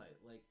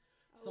website. Like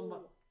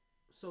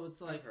so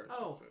it's like,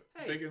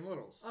 hey, big and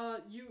littles.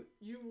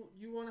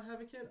 You want to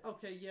have a kid?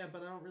 Okay, yeah,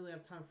 but I don't really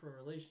have time for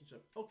a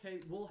relationship. Okay,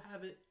 we'll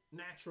have it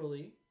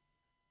naturally.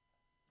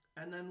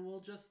 and then we'll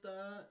just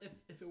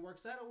if it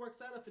works out, it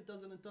works out. If it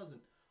doesn't, it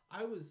doesn't.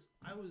 I was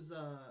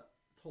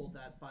told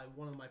that by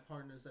one of my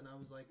partners, and I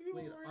was like,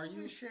 wait, are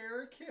you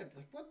share a kid?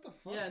 Like, what the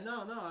fuck? Yeah,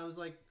 no. I was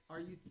like, are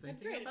you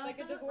thinking great. about It's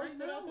like a that divorce right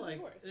without now? the Like,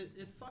 divorce.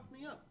 it fucked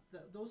me up.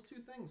 Those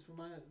two things for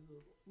my,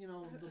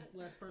 the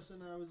last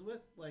person I was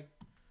with, like,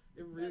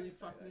 it really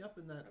fucked me up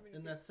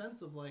in that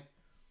sense of like,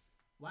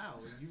 wow,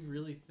 are you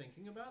really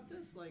thinking about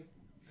this? Like,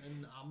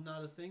 and I'm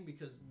not a thing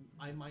because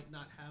I might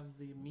not have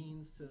the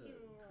means to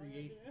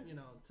create,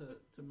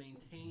 to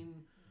maintain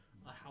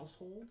a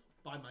household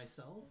by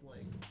myself.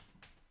 Like,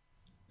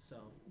 so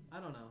I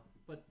don't know,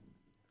 but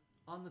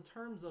on the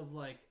terms of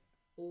like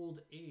old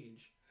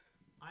age,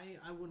 I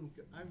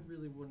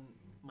really wouldn't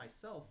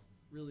myself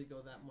really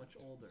go that much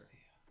older.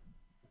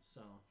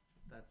 So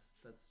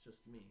that's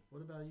just me.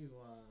 What about you,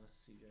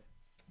 CJ?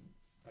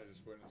 I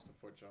just witnessed a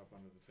foot job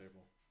under the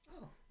table.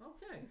 Oh,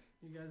 okay.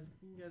 You guys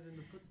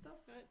into foot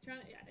stuff?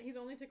 He's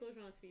only ticklish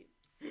on his feet.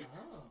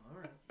 Oh, all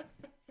right.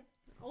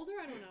 Older,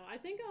 I don't know. I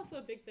think also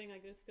a big thing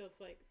like this goes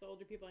like the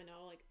older people I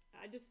know. Like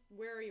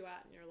where are you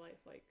at in your life?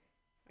 Like,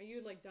 are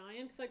you like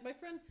dying? Cause like my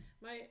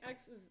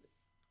ex's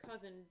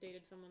cousin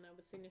dated someone that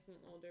was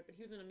significantly older, but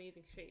he was in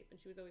amazing shape, and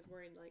she was always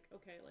worried like,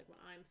 okay, like when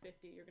I'm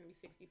 50, you're gonna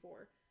be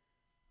 64,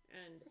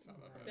 and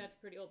that's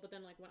pretty old. But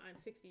then like when I'm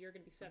 60, you're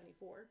gonna be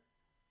 74.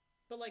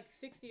 But like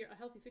a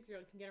healthy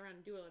 60-year-old can get around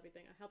and do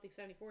everything. A healthy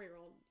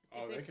 74-year-old,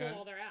 if they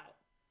fall, they're out.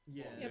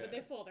 Yeah, but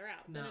they fall, they're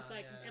out. Then it's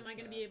like, am I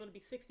going to be able to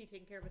be 60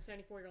 taking care of a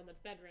 74-year-old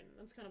that's bedridden?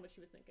 That's kind of what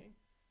she was thinking.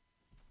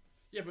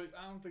 Yeah, but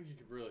I don't think you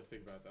could really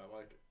think about that.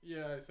 Like,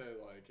 yeah, I say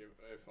like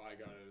if I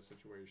got in a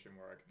situation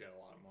where I could get a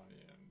lot of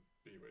money and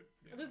be with.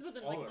 This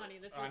wasn't like money.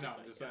 This was I'm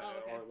just saying,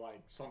 or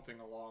like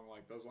something along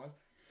like those lines.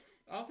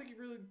 I don't think you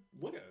really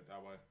look at it that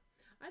way.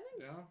 I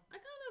think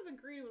I kind of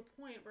agree to a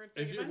point where it's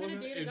like, if I'm going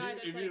to date a guy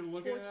that's like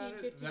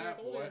 14, 15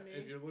 years older than me.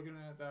 If you're looking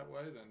at it that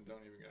way, then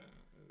don't even get in it.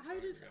 I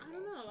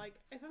don't know. Like,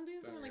 if I'm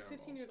dating someone like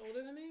 15 years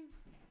older than me,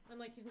 and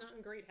like he's not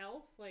in great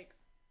health, like,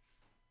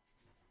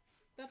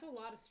 that's a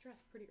lot of stress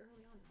pretty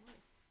early on in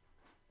life.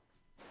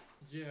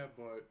 Yeah,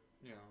 but,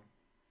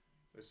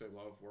 they say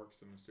love works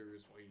in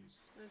mysterious ways.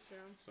 That's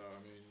true. So, I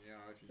mean,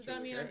 if you Does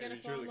that mean I'm going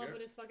to fall in love with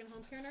his fucking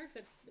home care nurse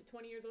that's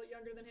 20 years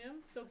younger than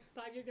him? So it's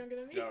 5 years younger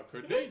than me? Yeah, it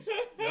could be.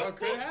 It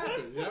could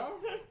happen,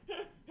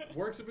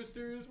 Works in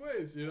mysterious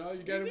ways, You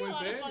get it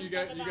within, you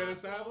get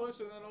established,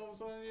 and then all of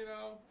a sudden,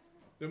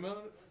 the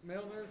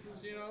male nurse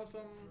is,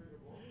 some,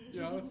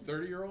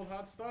 30-year-old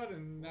hot stud,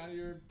 and now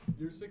you're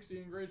 60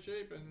 in great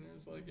shape, and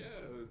it's like,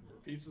 yeah, it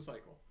repeats the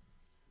cycle.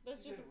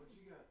 That's just what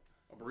you got?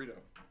 A burrito.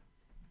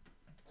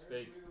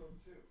 Steak. I got a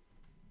burrito too.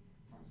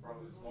 It's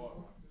probably the smaller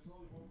one. There's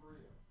only one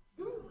burrito.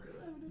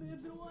 I haven't done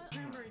abs in a while.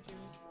 Cranberry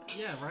juice.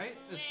 Yeah, right?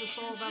 It's just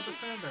all about the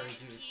cranberry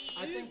juice.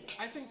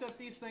 I think that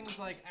these things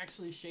like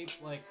actually shape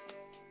like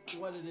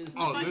what it is.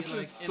 Oh, this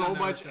like, is so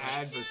much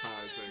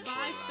advertising.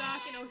 Buy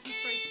stock in Ocean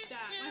Spray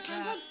stock. My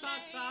friend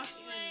bought stock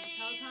in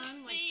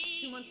Peloton like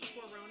 2 months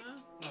before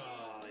Rona.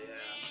 Oh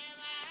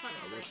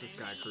yeah. What's this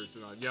guy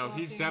cruising on? Yo,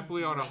 he's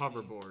definitely on a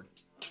hoverboard.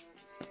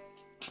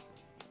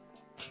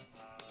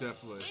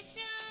 Definitely.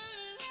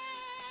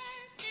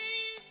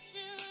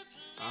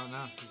 I don't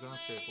know. He's on a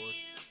skateboard.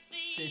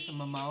 Jason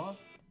Momoa.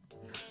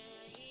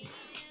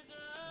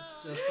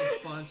 It's just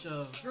a bunch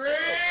of scream.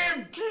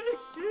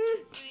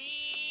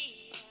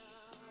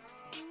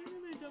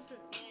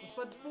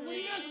 But what do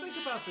you guys think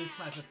about these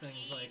type of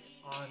things, like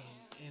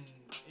in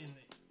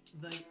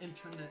the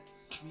internet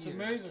sphere? It's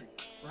amazing,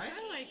 right?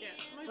 I like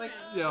it. Like,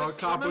 a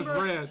cop with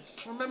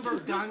ranch. Remember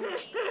Gangnam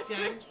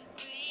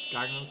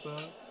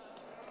Style?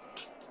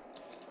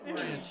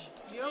 Ranch.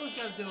 You always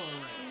gotta do it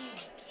with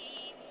ranch.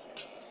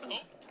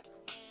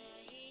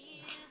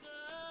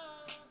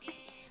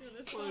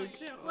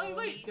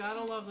 Wait.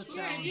 Gotta love the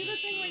challenge. Yeah, do the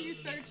thing where you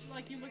search,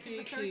 like you look at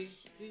the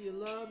search. Do you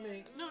love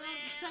me? No,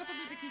 shut up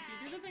about the Kiki.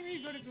 Do the thing where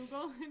you go to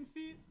Google and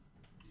see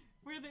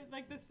where the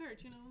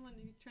search, when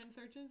you trend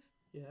searches.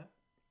 Yeah.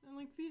 And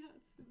like see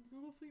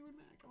Google Fleetwood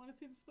Mac. I want to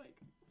see the spike.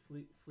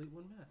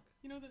 Fleetwood Mac.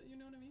 You know what I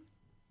mean?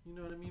 You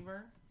know what I mean,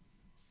 Vern?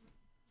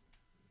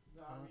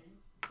 Not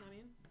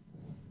mean.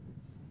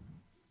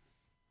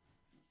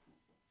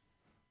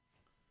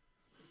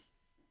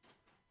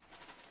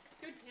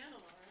 Good candle,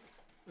 alright.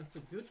 It's a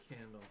good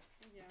candle.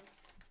 Yeah.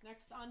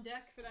 Next on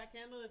deck for that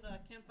candle is a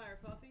campfire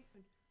coffee.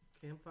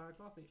 Campfire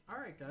coffee. All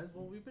right, guys.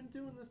 Well, we've been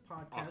doing this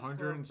podcast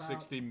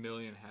 160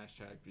 million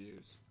hashtag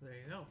views. There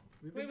you go.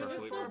 Wait, was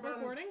this for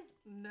recording?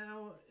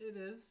 Now it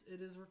is.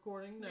 It is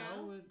recording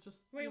now. Yeah. It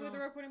just. Wait, was it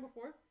recording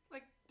before?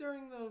 Like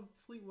during the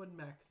Fleetwood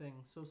Mac thing.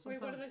 So sometimes.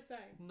 Wait, what did I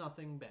say?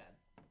 Nothing bad.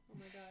 Oh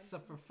my god.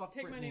 Except for fuck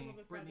Take Britney. My name off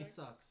this Britney project.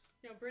 sucks.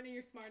 Yo, Britney,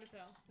 you're smart as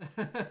hell.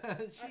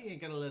 She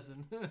ain't gonna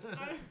listen.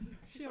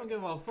 She don't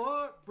give a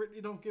fuck.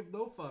 Britney don't give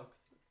no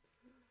fucks.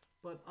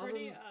 But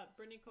Britney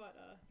caught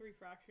 3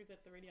 fractures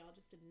that the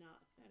radiologist did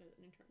not at an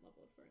intern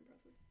level. It's very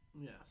impressive.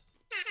 Yes.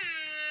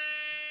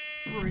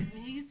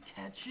 Britney's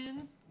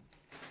catching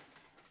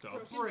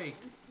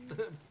breaks.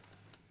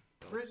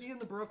 Britney and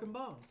the broken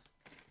bones.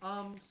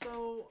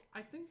 So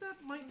I think that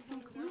might Which one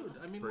is conclude.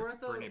 that? I mean, we're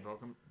at the. Brittany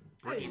Broken.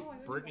 Hey. Oh, I thought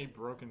you Brittany guys-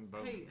 Broken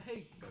Bones.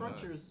 Hey,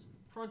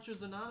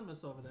 Crunchers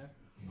Anonymous over there.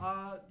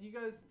 Do you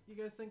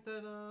guys think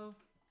that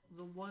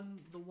the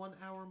 1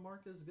 hour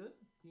mark is good?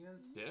 You guys?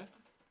 Yeah.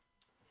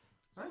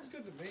 Sounds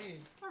good to me.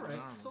 All right.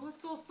 So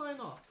let's all sign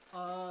off.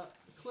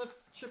 Cliff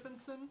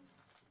Chippinson.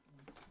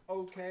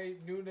 Okay,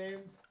 new name,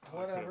 I could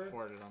whatever.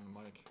 afford it on the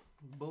mic.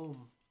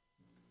 Boom.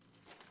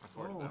 I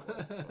farted Oh.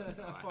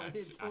 that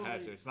way. So, I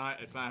had to. Totally. It's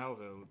not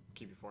healthy to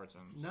keep your farts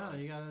in. No,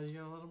 Sorry. you gotta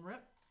let them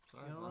rip.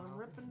 Sorry, You gotta let them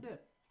rip and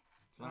dip.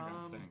 It's not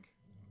gonna stink.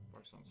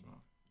 Farts don't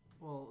smell.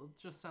 Well,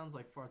 it just sounds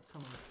like farts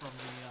coming from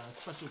the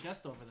special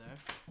guest over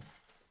there.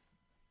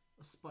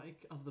 A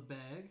spike of the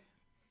bag.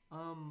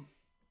 All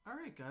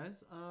right,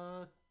 guys.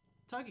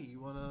 Tuggy,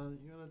 you wanna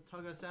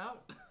tug us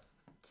out?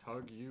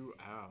 Tug you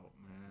out,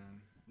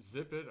 man.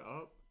 Zip it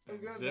up and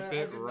I'm good, zip man. I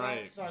it did not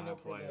right, sign my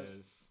up for this.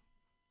 players.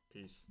 Peace.